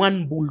need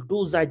one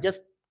bulldozer,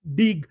 just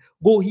dig,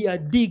 go here,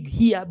 dig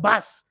here,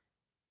 bus,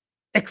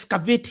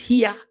 excavate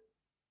here.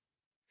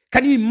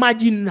 Can you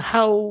imagine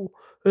how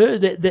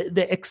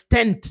the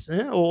extent,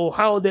 or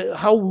how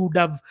we would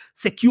have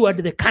secured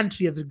the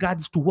country as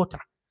regards to water?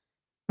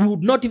 We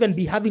would not even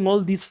be having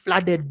all these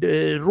flooded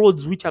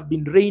roads which have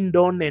been rained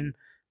on, and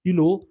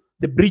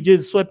the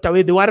bridges swept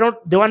away. They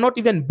were not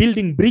even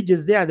building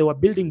bridges there. They were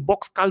building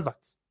box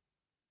culverts.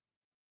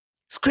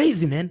 It's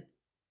crazy, man.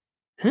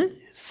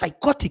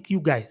 Psychotic, you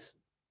guys.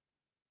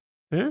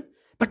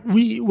 But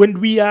when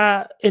we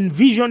are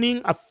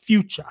envisioning a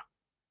future,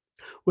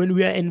 when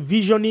we are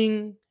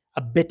envisioning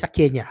a better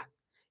Kenya,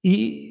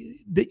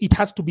 it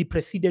has to be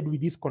preceded with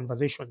these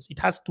conversations. It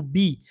has to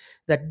be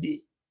that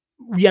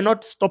we are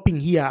not stopping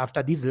here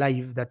after this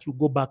live, that you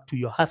go back to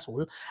your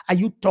hustle. Are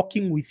you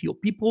talking with your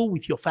people,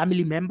 with your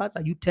family members?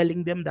 Are you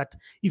telling them that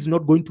it's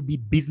not going to be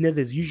business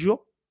as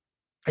usual?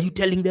 Are you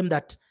telling them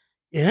that,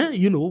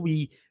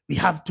 we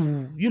have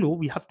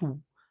to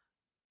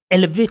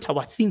elevate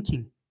our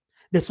thinking?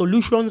 The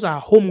solutions are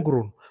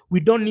homegrown. We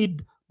don't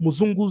need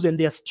Muzungus and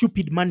their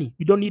stupid money.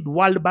 We don't need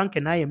World Bank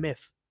and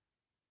IMF.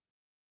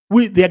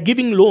 They are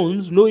giving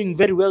loans knowing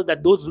very well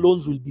that those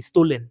loans will be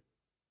stolen.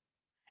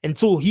 And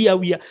so here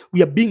we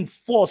are being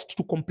forced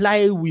to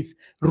comply with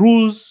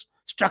rules,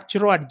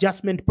 structural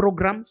adjustment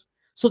programs,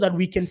 so that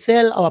we can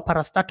sell our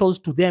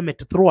parastatals to them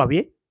at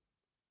throwaway.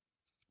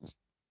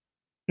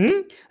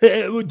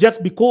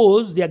 Just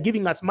because they are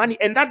giving us money,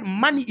 and that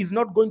money is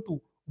not going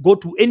to go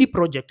to any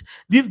project.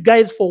 These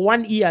guys, for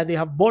 1 year, they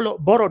have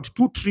borrowed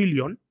 2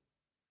 trillion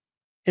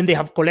and they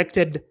have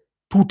collected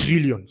 2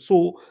 trillion.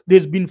 So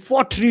there's been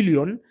 4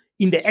 trillion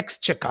in the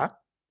exchequer.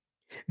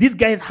 These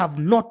guys have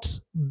not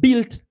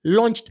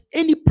launched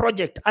any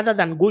project other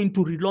than going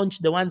to relaunch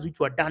the ones which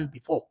were done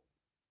before.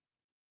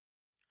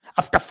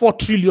 After 4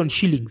 trillion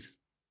shillings.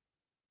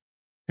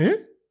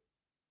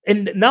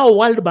 And now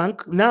World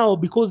Bank, now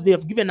because they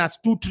have given us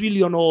 2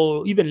 trillion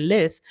or even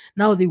less,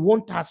 now they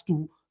want us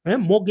to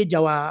mortgage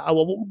our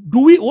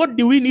what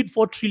do we need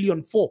 4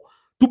 trillion for?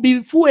 To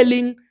be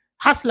fueling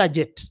hustler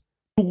jet,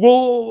 to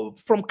go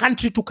from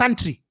country to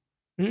country,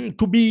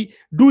 to be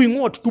doing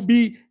what? To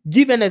be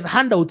given as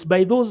handouts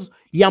by those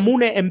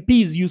Yamune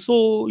MPs you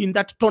saw in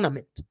that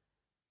tournament.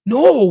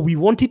 No, we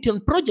want it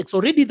on projects.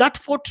 Already that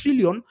 4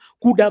 trillion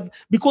could have,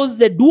 because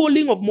the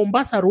dual of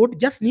Mombasa Road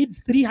just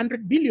needs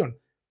 300 billion.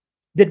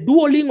 The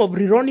dual of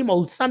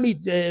Rironima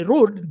Summit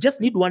Road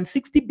just need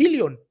 160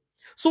 billion.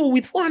 So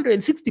with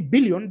 460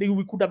 billion,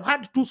 we could have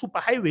had 2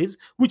 superhighways,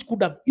 which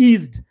could have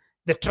eased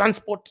the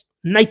transport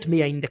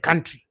nightmare in the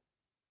country.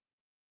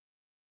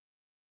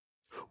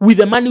 With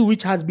the money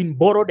which has been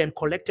borrowed and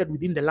collected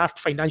within the last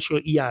financial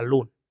year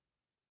alone.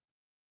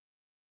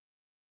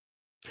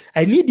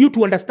 I need you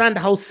to understand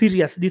how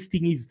serious this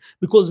thing is,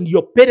 because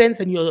your parents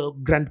and your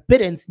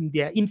grandparents, in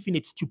their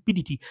infinite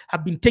stupidity,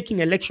 have been taking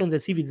elections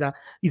as if is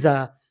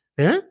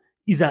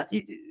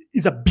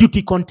a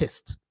beauty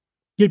contest.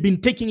 They've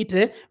been taking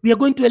it. We are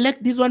going to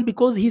elect this one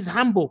because he's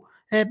humble,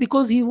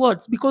 because he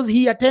what? Because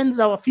he attends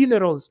our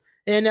funerals,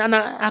 and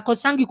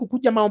akosangi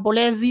kukuja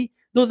maombolezi.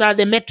 Those are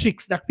the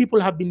metrics that people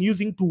have been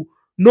using to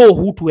know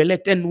who to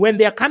elect. And when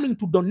they are coming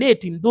to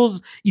donate in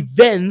those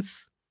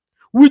events,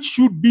 which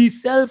should be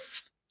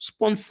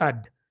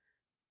self-sponsored,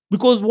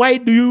 because why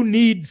do you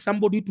need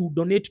somebody to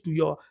donate to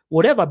your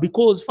whatever?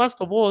 Because first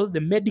of all, the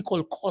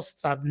medical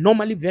costs are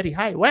normally very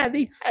high. Why are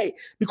they high?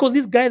 Because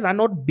these guys are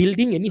not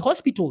building any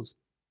hospitals.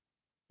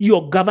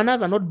 Your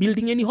governors are not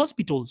building any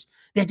hospitals.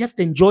 They're just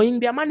enjoying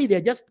their money. They're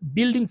just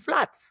building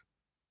flats.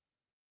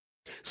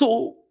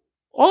 So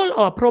all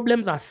our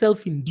problems are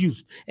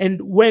self-induced.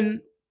 And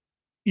when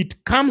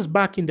it comes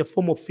back in the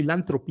form of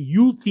philanthropy,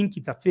 you think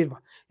it's a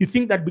favor. You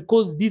think that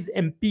because this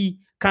MP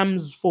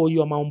comes for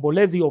your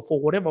maombolezi or for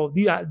whatever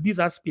these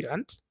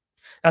aspirants,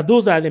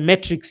 those are the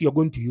metrics you're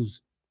going to use.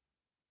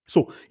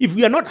 So if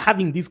we are not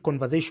having these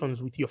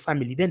conversations with your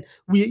family, then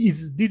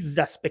this is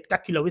a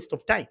spectacular waste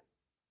of time.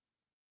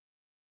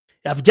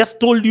 I've just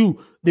told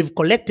you they've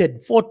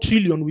collected 4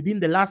 trillion within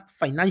the last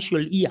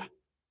financial year.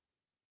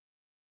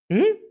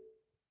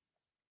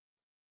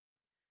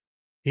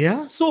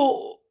 Yeah,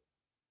 so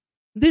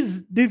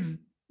this is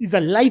a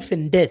life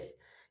and death.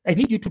 I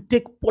need you to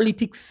take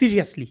politics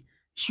seriously.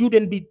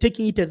 Shouldn't be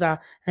taking it as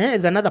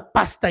another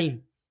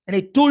pastime. And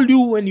I told you,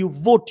 when you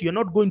vote, you're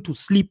not going to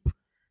sleep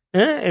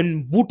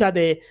and vote at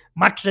the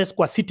mattress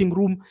qua sitting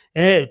room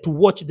to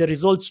watch the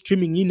results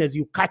streaming in as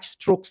you catch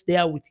strokes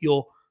there with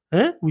your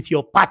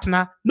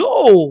partner.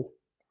 No,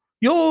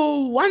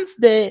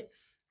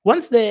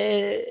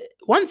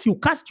 once you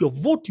cast your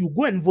vote, you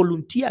go and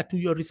volunteer to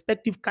your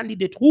respective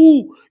candidate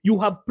who you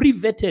have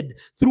pre-vetted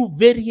through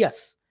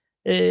various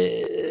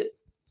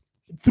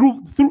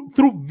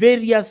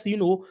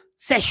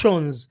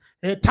sessions,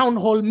 town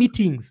hall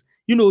meetings.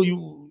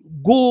 You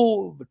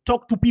go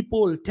talk to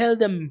people, tell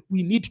them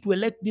we need to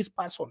elect this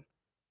person.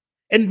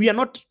 And we are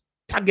not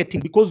targeting,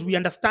 because we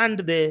understand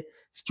the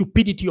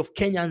stupidity of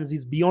Kenyans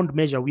is beyond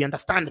measure. We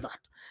understand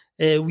that.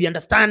 We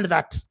understand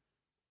that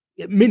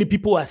many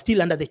people are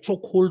still under the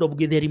chokehold of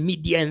the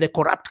media and the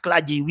corrupt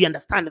clergy. We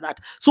understand that.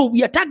 So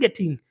we are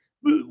targeting.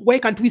 Why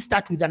can't we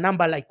start with a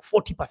number like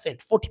 40%?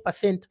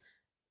 40%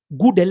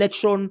 good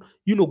election,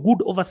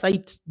 good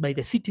oversight by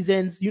the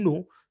citizens,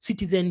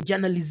 citizen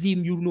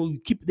journalism,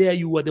 you keep there,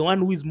 you are the one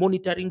who is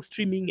monitoring,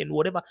 streaming and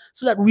whatever,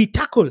 so that we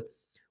tackle.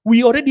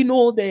 We already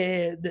know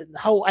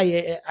how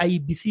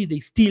IEBC, they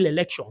steal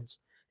elections.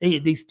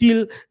 They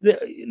steal,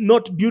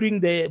 not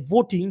during the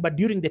voting, but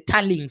during the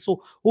tallying.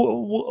 So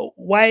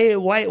why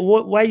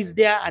is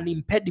there an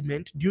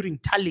impediment during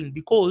tallying?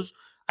 Because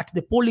at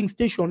the polling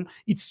station,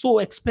 it's so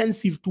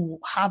expensive to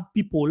have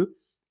people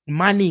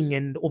manning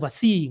and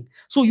overseeing.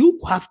 So you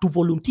have to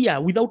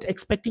volunteer without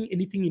expecting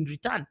anything in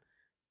return.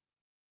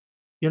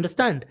 You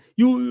understand?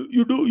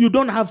 You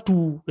don't have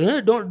to.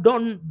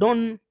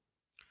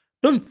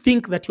 Don't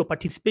think that your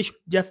participation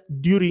just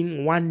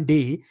during one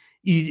day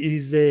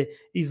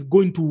is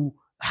going to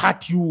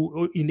hurt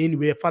you in any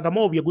way.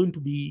 Furthermore, we are going to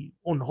be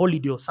on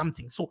holiday or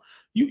something. So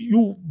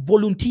you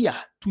volunteer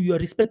to your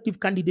respective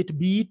candidate,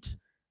 be it,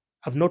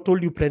 I've not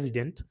told you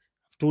president,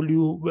 I've Told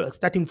you,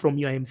 starting from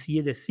your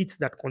MCA, the seats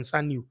that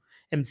concern you,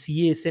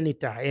 MCA,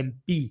 senator,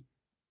 MP,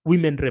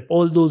 women rep,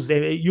 all those,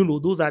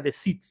 those are the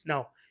seats.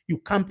 Now you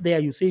camp there,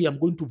 you say, I'm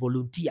going to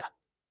volunteer,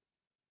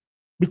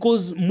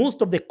 because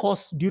most of the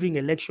costs during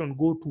election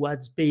go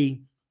towards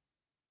paying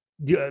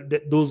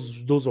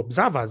those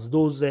observers,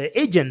 those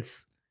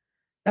agents.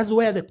 That's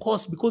where the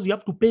cost, because you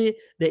have to pay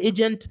the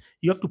agent,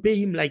 you have to pay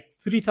him like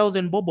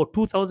 3,000 bob or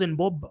 2,000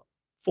 bob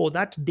for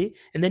that day,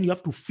 and then you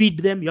have to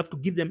feed them, you have to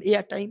give them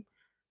airtime.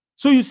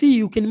 So you see,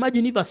 you can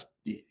imagine if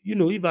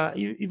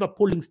if a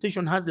polling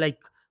station has like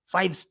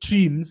 5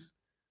 streams,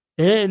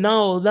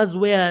 now that's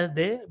where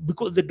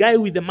because the guy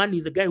with the money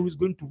is the guy who is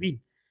going to win,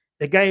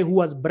 the guy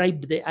who has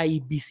bribed the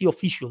IEBC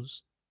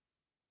officials.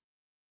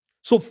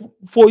 So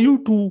for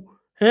you to,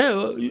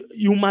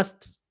 you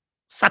must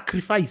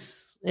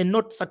sacrifice, and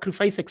not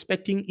sacrifice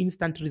expecting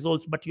instant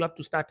results, but you have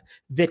to start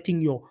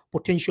vetting your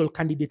potential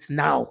candidates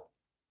now.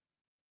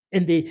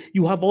 And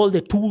you have all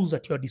the tools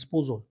at your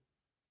disposal.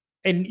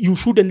 And you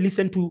shouldn't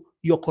listen to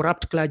your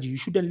corrupt clergy. You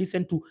shouldn't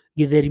listen to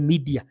the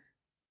media.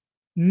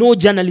 No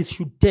journalist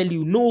should tell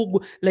you. No,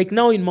 like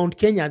now in Mount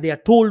Kenya, they are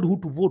told who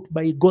to vote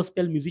by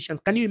gospel musicians.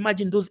 Can you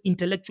imagine those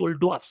intellectual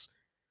dwarfs?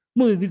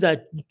 No, these are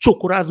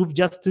chokoras who've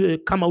just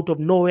come out of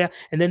nowhere,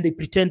 and then they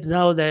pretend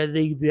now that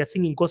they are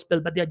singing gospel,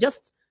 but they are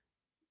just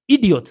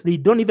idiots. They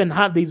don't even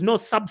have, there's no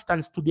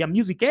substance to their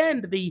music,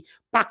 and they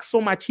pack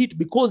so much heat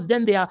because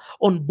then they are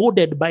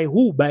onboarded by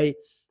who? By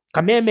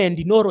Kameme and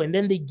Inoro, and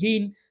then they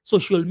gain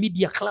social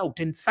media clout,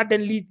 and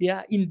suddenly they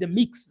are in the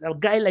mix. A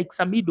guy like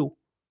Samido,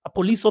 a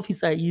police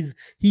officer,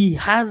 he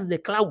has the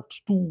clout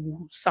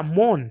to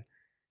summon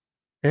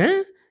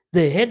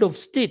the head of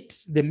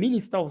state, the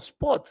minister of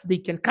sports. They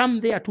can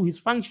come there to his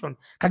function.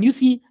 Can you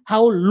see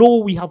how low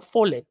we have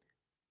fallen?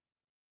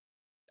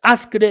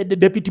 Ask the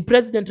deputy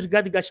president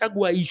Rigathi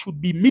Gachagua, he should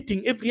be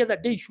meeting every other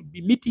day. He should be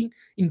meeting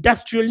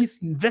industrialists,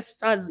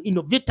 investors,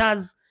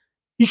 innovators.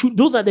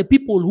 Those are the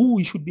people who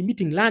we should be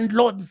meeting.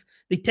 Landlords,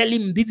 they tell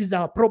him this is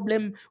our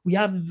problem. We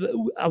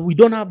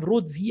don't have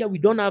roads here. We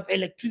don't have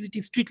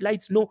electricity, street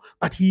lights. No,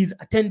 but he is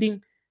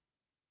attending.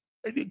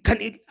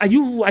 Are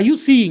you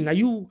seeing?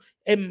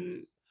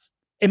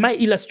 Am I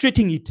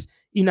illustrating it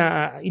in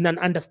an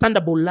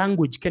understandable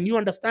language? Can you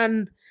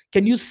understand?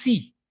 Can you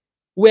see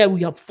where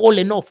we have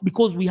fallen off?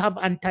 Because we have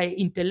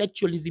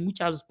anti-intellectualism which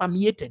has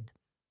permeated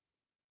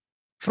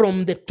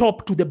from the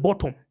top to the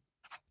bottom.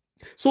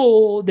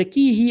 So the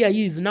key here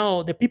is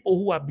now the people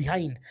who are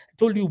behind. I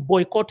told you,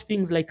 boycott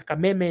things like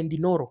Kameme and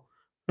Inoro.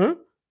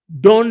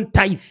 Don't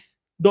tithe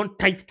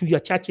to your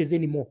churches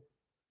anymore.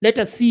 Let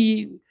us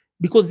see,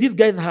 because these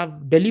guys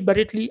have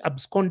deliberately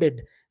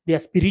absconded their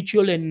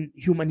spiritual and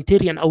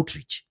humanitarian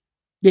outreach.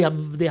 They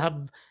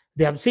have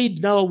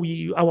said now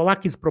our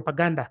work is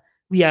propaganda.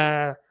 We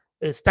are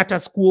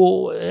status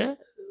quo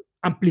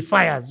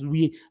amplifiers.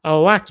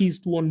 Our work is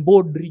to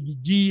onboard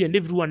G and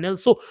everyone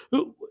else. So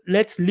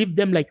let's leave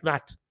them like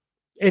that.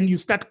 And you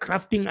start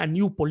crafting a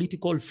new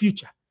political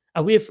future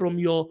away from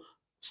your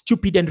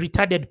stupid and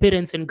retarded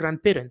parents and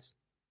grandparents.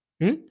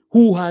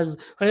 Who has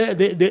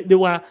they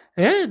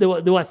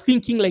were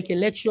thinking like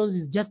elections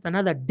is just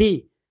another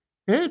day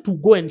to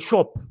go and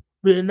shop.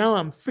 But now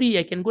I'm free.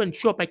 I can go and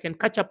shop. I can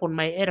catch up on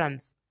my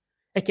errands.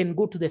 I can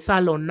go to the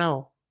salon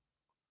now.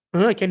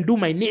 I can do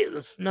my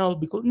nails now,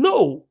 because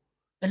no,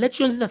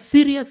 elections is a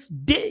serious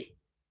day.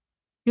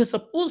 You're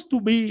supposed to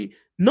be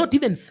not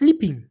even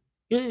sleeping.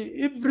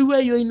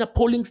 Everywhere you're in a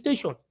polling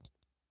station,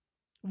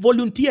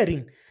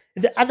 volunteering.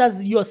 The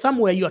others, you're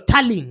somewhere, you're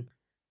tallying.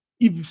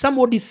 If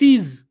somebody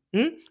sees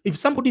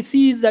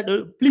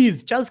that,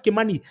 please, Charles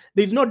Kimani,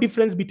 there's no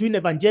difference between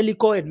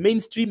evangelical and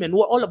mainstream, and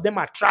all of them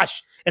are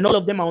trash, and all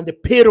of them are on the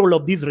payroll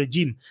of this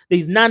regime. There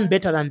is none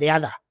better than the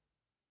other.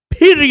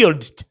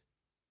 Period.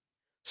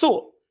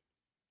 So,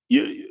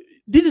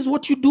 this is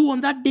what you do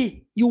on that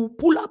day. You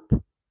pull up.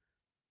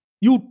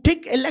 You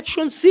take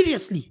elections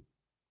seriously.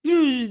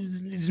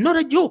 It's not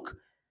a joke.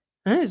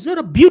 It's not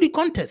a beauty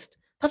contest.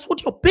 That's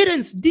what your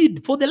parents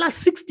did for the last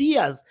 60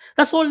 years.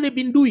 That's all they've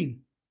been doing.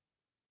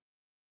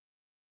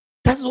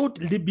 That's what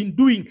they've been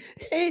doing.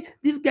 Hey,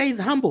 this guy is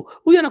humble.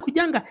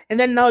 And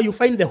then now you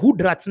find the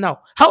hood rats now.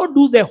 How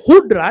do the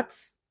hood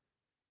rats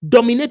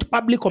dominate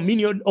public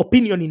opinion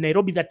in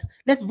Nairobi that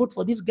let's vote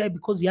for this guy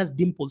because he has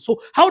dimples? So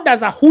how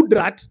does a hood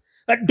rat,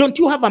 don't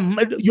you have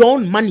your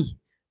own money?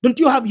 Don't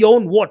you have your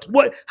own what?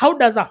 How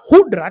does a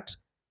hood rat,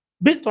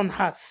 based on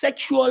her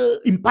sexual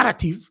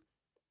imperative,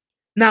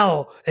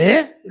 now,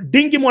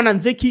 Dingi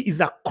Mwananzeki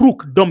is a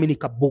crook,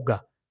 Dominic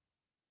Aboga.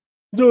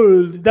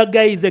 That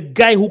guy is a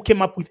guy who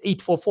came up with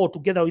 844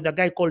 together with a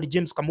guy called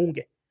James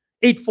Kamunge.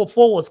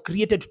 844 was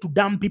created to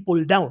dumb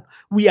people down.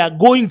 We are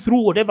going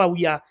through whatever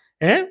we are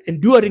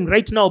enduring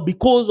right now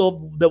because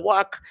of the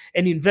work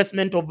and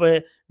investment of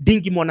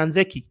Dingi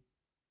Mwananzeki.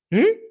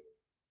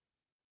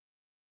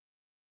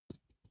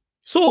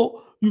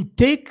 So you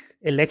take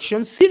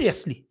elections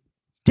seriously.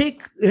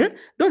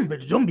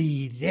 Don't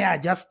be there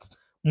just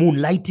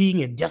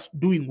moonlighting and just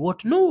doing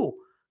what? No,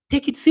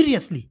 take it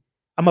seriously.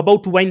 I'm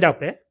about to wind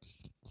up.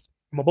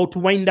 I'm about to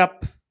wind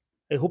up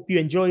I hope you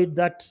enjoyed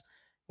that.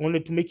 I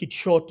wanted to make it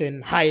short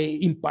and high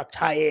impact,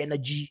 high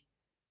energy.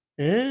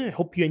 I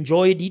hope you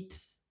enjoyed it.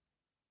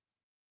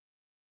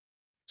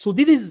 So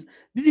this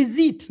is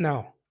it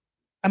now.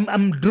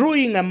 I'm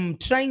drawing. I'm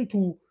trying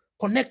to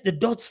connect the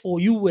dots for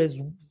you, as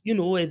you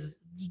know, as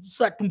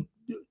so that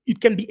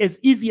it can be as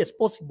easy as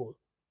possible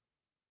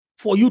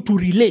for you to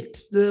relate.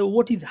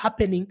 What is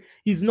happening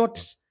is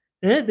not.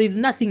 There's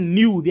nothing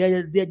new.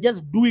 They're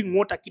just doing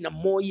what Akina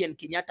Moi and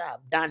Kenyatta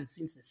have done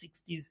since the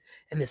 60s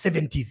and the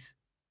 70s.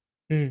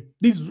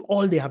 This is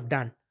all they have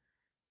done.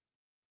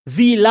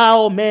 Z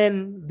Lao,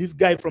 man, this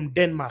guy from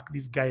Denmark,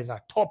 these guys are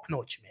top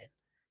notch, man.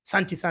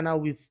 Santi Sana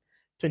with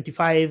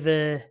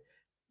 25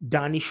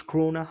 Danish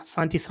krona.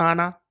 Santi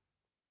Sana.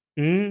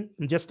 I'm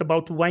just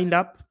about to wind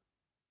up.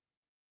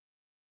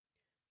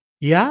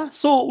 Yeah,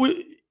 so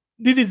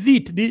this is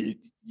it.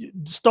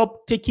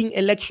 Stop taking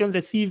elections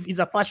as if it's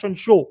a fashion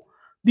show.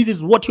 This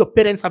is what your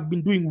parents have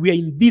been doing. We are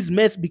in this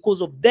mess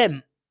because of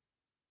them.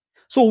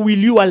 So will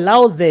you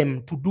allow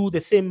them to do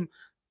the same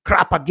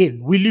crap again?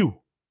 Will you?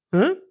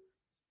 Huh?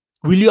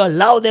 Will you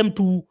allow them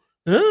to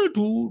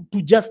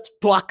just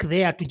talk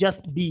there, to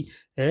just be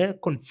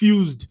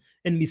confused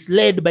and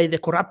misled by the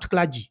corrupt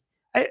clergy?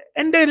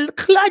 And the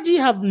clergy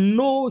have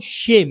no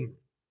shame.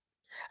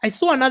 I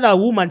saw another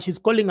woman, she's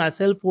calling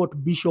herself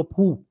what, Bishop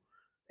who?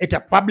 At a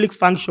public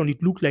function,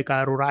 it looked like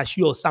a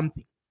Rorashi or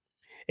something.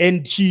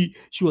 And she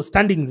was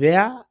standing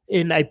there,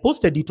 and I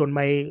posted it on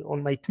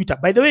my Twitter.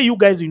 By the way, you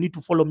guys, you need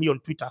to follow me on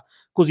Twitter,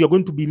 because you're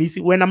going to be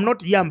missing. When I'm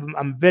not here,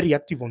 I'm very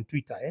active on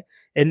Twitter.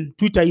 And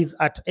Twitter is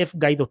at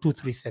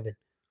fguido237.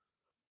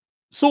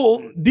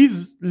 So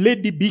this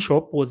lady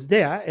bishop was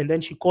there, and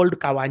then she called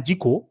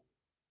Kawajiko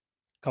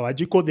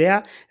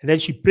there, and then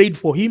she prayed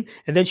for him,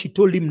 and then she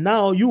told him,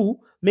 now you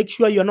make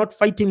sure you're not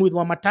fighting with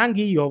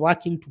Wamatangi, you're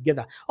working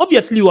together.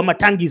 Obviously,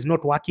 Wamatangi is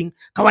not working.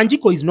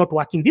 Kawajiko is not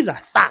working. These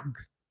are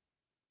thugs.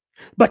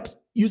 But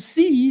you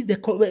see, the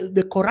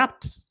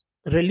corrupt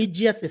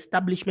religious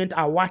establishment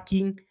are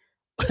working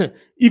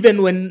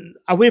even when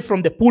away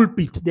from the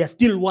pulpit. They are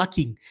still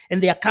working,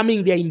 and they are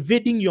coming, they are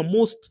invading your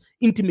most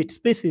intimate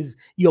spaces,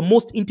 your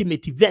most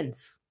intimate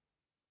events.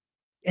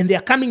 And they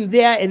are coming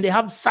there, and they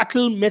have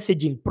subtle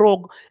messaging,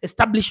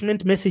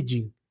 establishment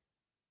messaging.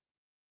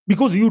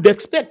 Because you'd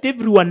expect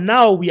everyone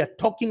now, we are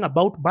talking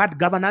about bad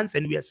governance,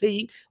 and we are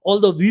saying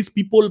all of these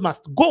people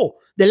must go.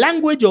 The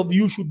language of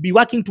you should be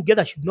working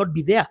together should not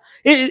be there.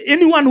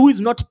 Anyone who is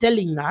not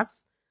telling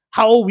us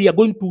how we are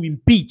going to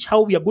impeach,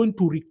 how we are going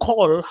to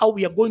recall, how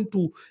we are going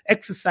to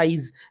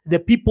exercise the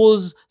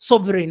people's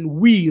sovereign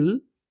will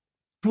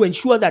to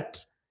ensure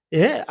that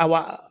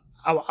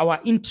our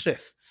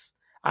interests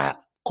are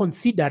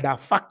considered, are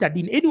factored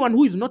in. Anyone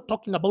who is not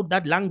talking about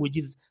that language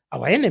is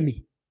our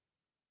enemy.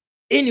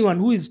 Anyone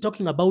who is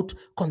talking about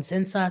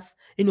consensus,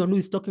 anyone who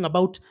is talking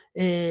about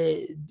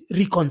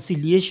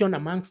reconciliation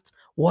amongst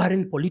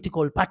warring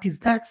political parties,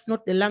 that's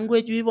not the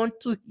language we want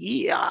to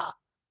hear.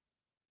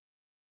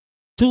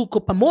 Tuko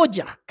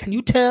pamoja. Can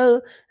you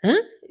tell?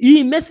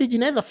 Hii message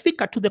inaweza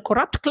fika to the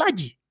corrupt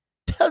clergy.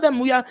 Tell them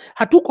we are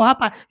hatuko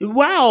hapa.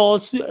 Wao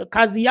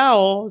kazi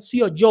yao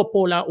sio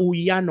jopo la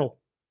uwiano.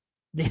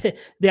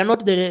 They are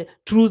not the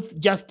Truth,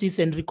 Justice,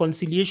 and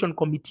Reconciliation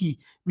Committee.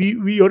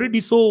 We already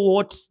saw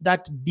what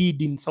that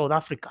did in South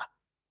Africa.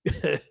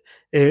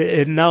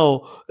 and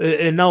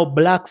now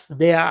blacks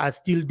there are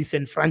still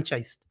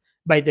disenfranchised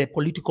by the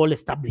political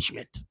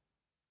establishment.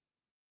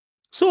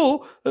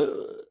 So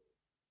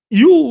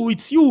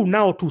it's you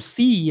now to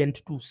see and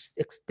to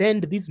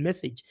extend this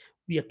message.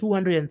 We are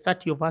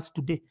 230 of us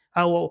today.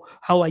 How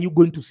are you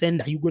going to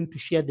send? Are you going to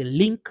share the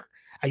link?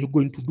 Are you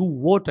going to do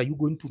what? Are you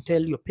going to tell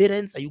your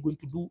parents? Are you going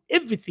to do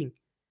everything?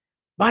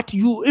 But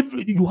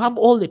you have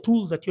all the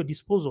tools at your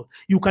disposal.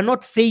 You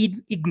cannot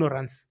feign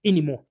ignorance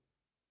anymore.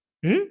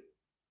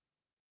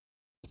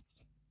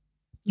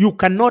 You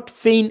cannot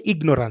feign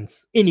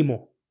ignorance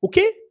anymore.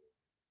 Okay?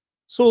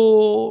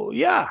 So,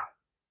 yeah.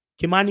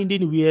 Kimani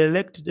Ndini, we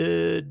elect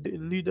the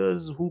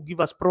leaders who give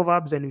us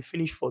proverbs and we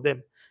finish for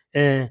them.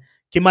 Kimani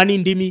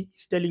Ndini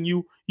is telling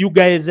you, you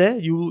guys,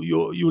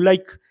 you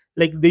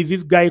like there's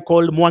this guy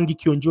called Mwangi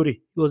Kionjore.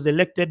 He was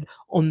elected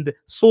on the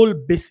sole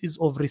basis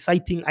of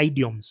reciting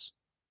idioms.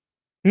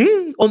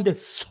 On the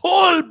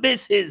sole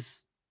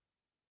basis.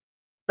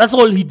 That's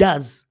all he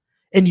does.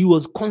 And he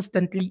was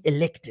constantly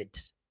elected.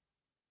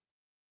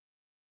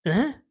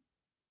 You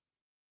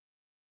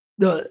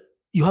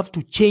have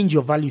to change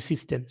your value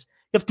systems.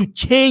 You have to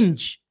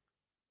change.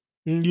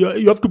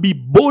 You have to be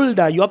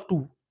bolder. You have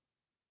to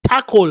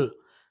tackle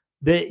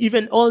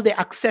even all the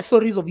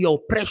accessories of your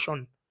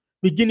oppression,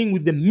 beginning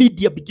with the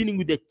media, beginning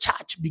with the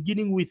church,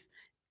 beginning with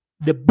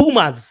the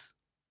boomers,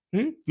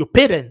 your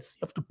parents.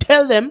 You have to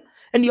tell them,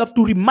 and you have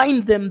to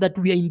remind them that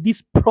we are in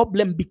this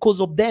problem because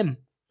of them,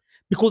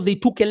 because they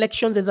took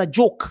elections as a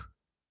joke.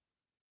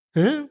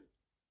 And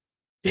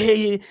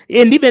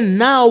even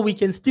now we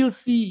can still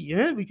see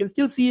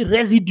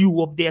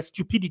residue of their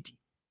stupidity.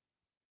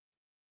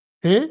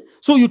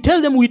 So you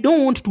tell them, we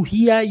don't want to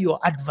hear your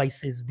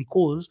advices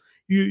because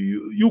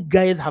you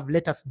guys have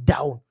let us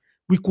down.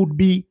 we could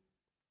be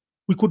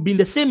in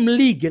the same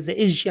league as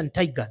the Asian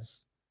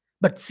Tigers.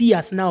 But see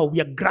us now, we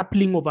are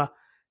grappling over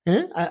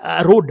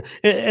a road.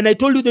 And I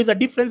told you there's a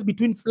difference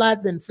between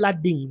floods and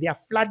flooding. They are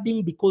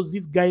flooding because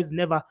these guys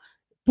never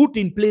put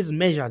in place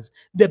measures.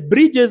 The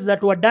bridges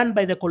that were done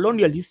by the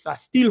colonialists are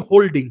still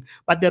holding,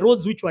 but the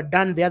roads which were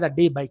done the other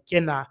day by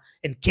Kena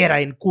and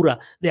Kera and Kura,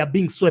 they are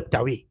being swept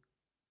away.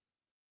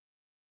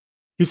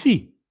 You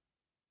see,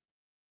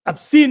 I've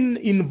seen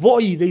in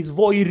Voi, there is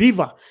Voi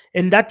River,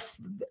 and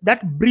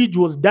that bridge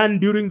was done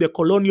during the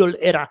colonial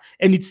era,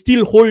 and it's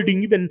still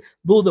holding, even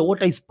though the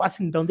water is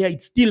passing down there,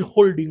 it's still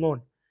holding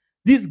on.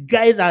 These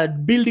guys are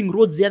building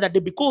roads the other day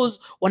because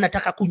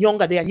wanataka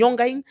kunyonga, they are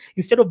nyongaing.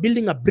 Instead of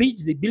building a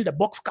bridge, they build a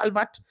box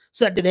culvert,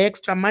 so that the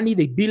extra money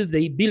they build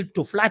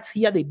to flats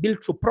here, they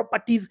build to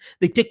properties,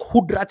 they take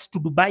hood rats to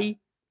Dubai.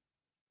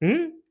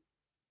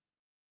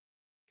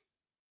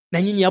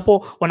 Na nyinyi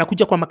hapo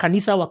wanakuja kwa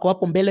makanisa, wako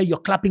hapo mbele,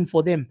 you're clapping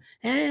for them.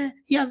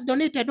 He has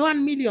donated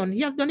 1 million.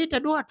 He has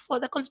donated what? For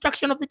the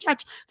construction of the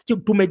church.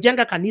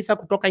 Tumejenga kanisa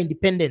kutoka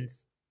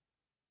independence.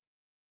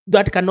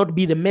 That cannot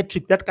be the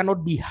metric. That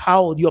cannot be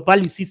how your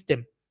value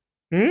system.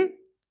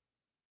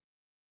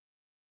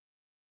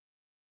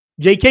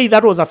 JK,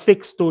 that was a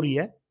fake story.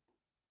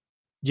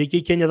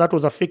 JK Kenya, that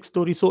was a fake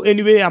story. So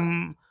anyway,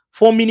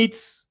 4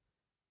 minutes.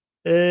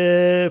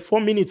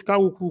 4 minutes.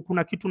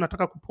 Kuna kitu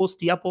nataka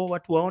kuposti hapo,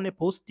 watu waone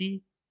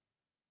posti.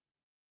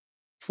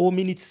 4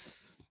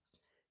 minutes.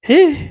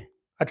 Hey,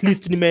 at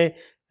least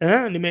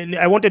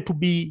I wanted to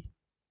be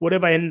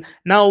whatever. And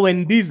now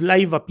when this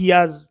live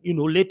appears,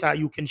 later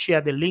you can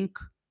share the link.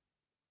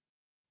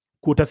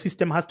 Quota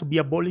system has to be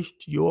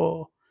abolished.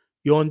 You're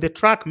on the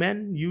track,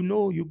 man. You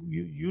know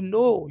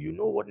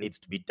what needs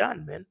to be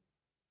done,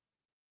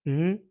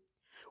 man.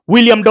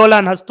 William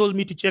Dolan has told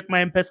me to check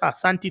my M-pesa.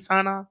 Asante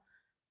sana.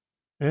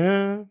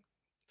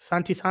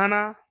 Asante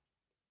sana.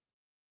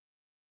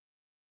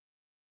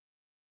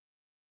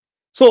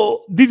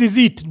 So this is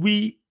it.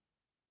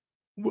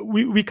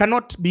 We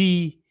cannot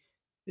be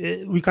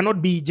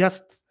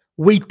just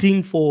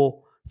waiting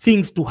for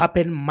things to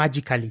happen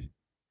magically.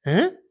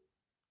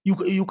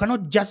 You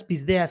cannot just be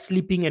there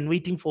sleeping and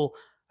waiting for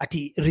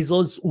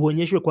results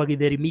uonyeshwe kwa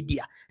Githeri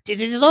Media. The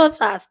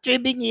results are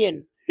streaming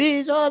in.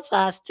 Results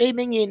are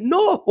streaming in.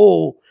 No,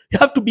 you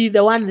have to be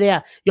the one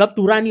there. You have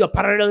to run your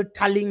parallel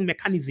tallying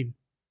mechanism.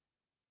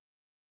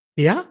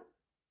 Yeah?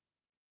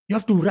 You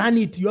have to run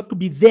it. You have to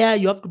be there.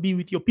 You have to be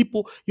with your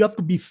people. You have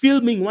to be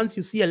filming once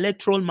you see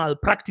electoral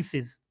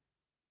malpractices.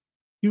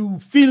 You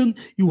film,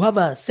 you have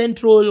a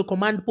central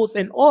command post,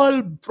 and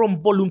all from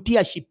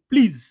volunteership,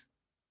 please.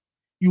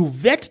 You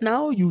vet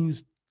now,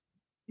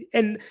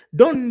 and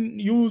don't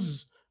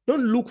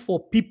look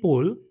for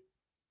people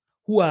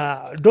who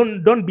are,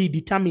 don't be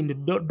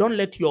determined. Don't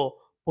let your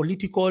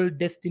political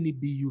destiny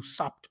be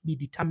usurped, be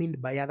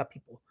determined by other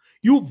people.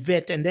 You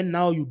vet, and then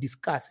now you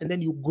discuss, and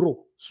then you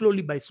grow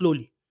slowly by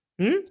slowly.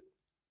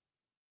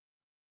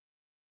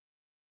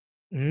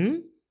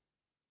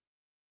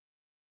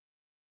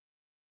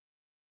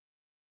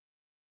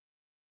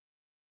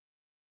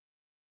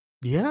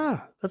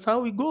 Yeah, that's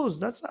how it goes.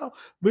 That's how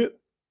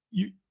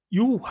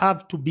you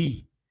have to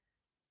be.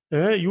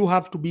 You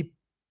have to be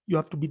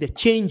the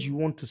change you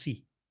want to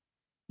see.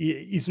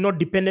 It's not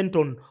dependent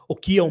on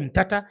Okia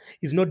Umtata.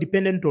 It's not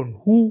dependent on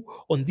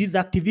this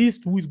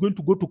activist who is going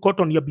to go to court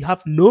on your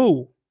behalf.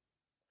 No.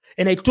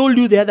 And I told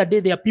you the other day,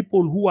 there are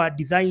people who are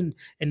designed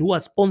and who are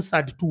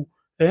sponsored to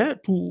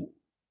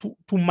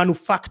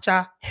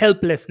manufacture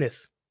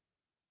helplessness,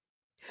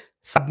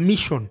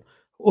 submission.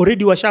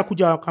 Already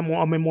washakuja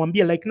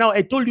wamemwambia, like now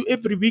I told you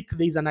every week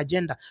there is an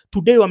agenda.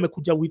 Today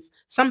wamekuja with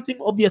something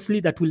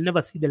obviously that will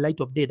never see the light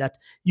of day, that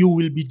you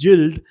will be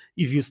jailed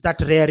if you start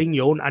rearing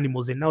your own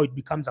animals, and now it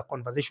becomes a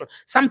conversation.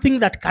 Something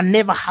that can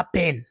never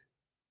happen,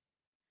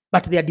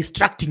 but they are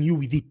distracting you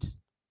with it.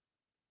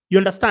 You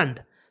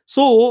understand?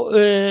 So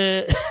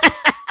Eric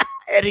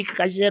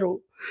Kajero,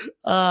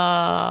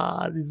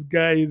 this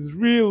guy is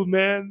real,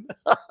 man.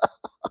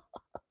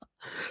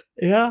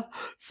 Yeah.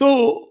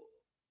 So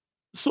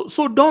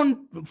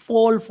don't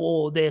fall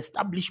for the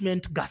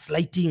establishment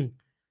gaslighting.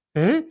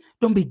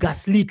 Don't be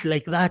gaslit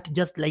like that,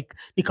 just like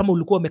ni kama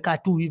ulikuwa umekaa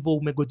tu hivyo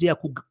umegojea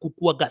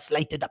kukuwa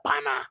gaslighted.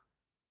 Hapana.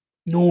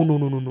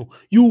 No.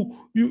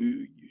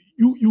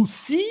 You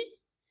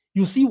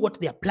see what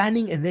they are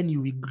planning, and then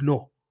you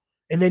ignore,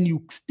 and then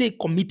you stay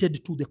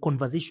committed to the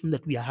conversation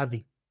that we are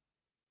having.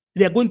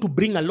 They are going to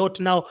bring a lot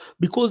now,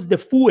 because the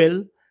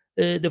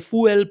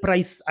fuel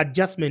price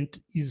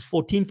adjustment is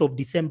 14th of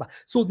December.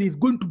 So there's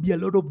going to be a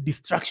lot of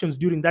distractions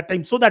during that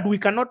time, so that we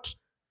cannot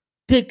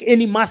take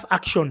any mass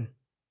action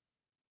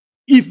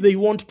if they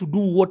want to do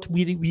what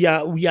we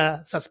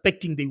are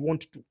suspecting they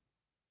want to.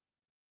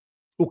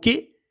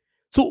 Okay?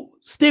 So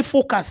stay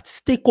focused,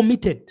 stay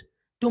committed.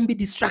 Don't be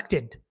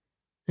distracted.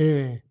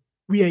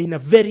 We are in a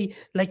very,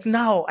 like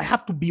now I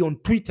have to be on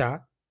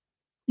Twitter.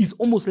 It's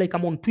almost like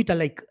I'm on Twitter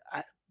like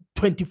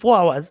 24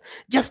 hours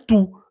just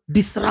to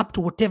disrupt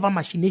whatever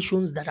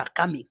machinations that are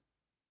coming.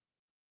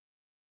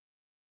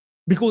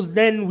 because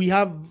then we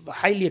have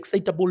highly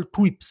excitable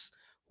tweeps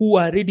who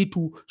are ready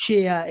to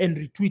share and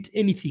retweet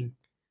anything.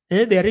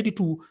 They are ready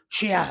to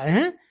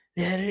share.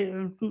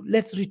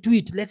 Let's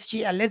retweet, let's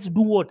share, let's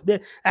do what.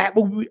 But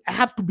we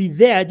have to be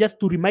there just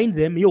to remind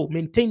them, yo,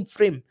 maintain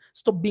frame.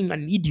 Stop being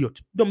an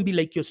idiot. Don't be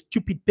like your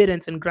stupid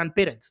parents and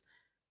grandparents.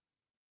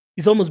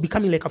 It's almost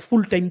becoming like a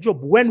full-time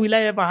job. When will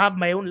I ever have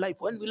my own life?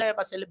 When will I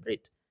ever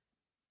celebrate?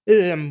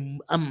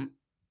 I'm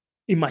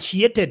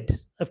emaciated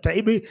after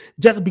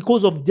just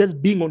because of just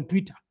being on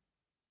Twitter.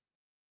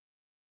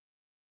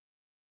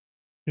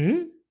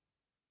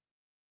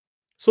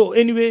 So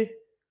anyway,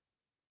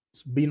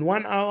 it's been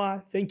 1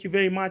 hour. Thank you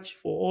very much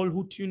for all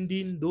who tuned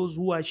in, those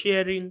who are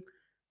sharing.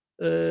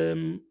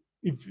 Even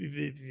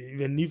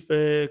if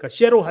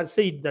Kashero has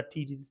said that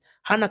it is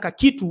hana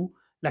kakitu,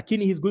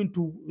 lakini he's going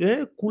to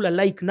kula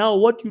like. Now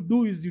what you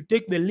do is you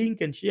take the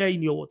link and share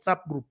in your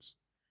WhatsApp groups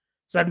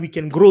so that we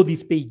can grow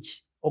this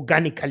page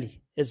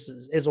organically,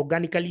 as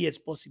organically as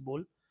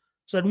possible,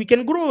 so that we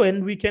can grow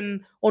and we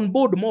can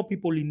onboard more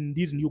people in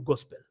this new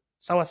gospel.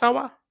 Sawa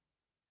sawa.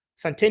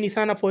 Santeni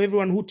sana for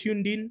everyone who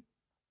tuned in.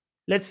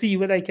 Let's see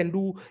whether I can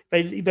do,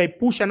 if I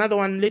push another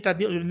one later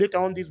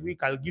on this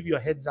week, I'll give you a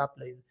heads up,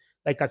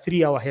 like a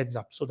 3-hour heads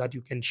up, so that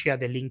you can share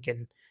the link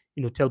and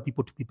tell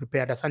people to be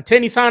prepared.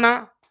 Asanteni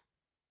sana.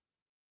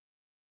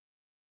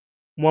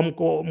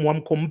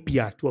 Mwamko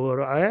mpya tu,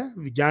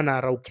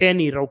 vijana,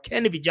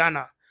 raukeni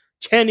vijana.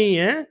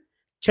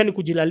 Cheni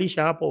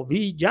kujilalisha hapo,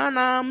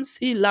 vijana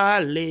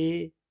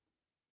msilale.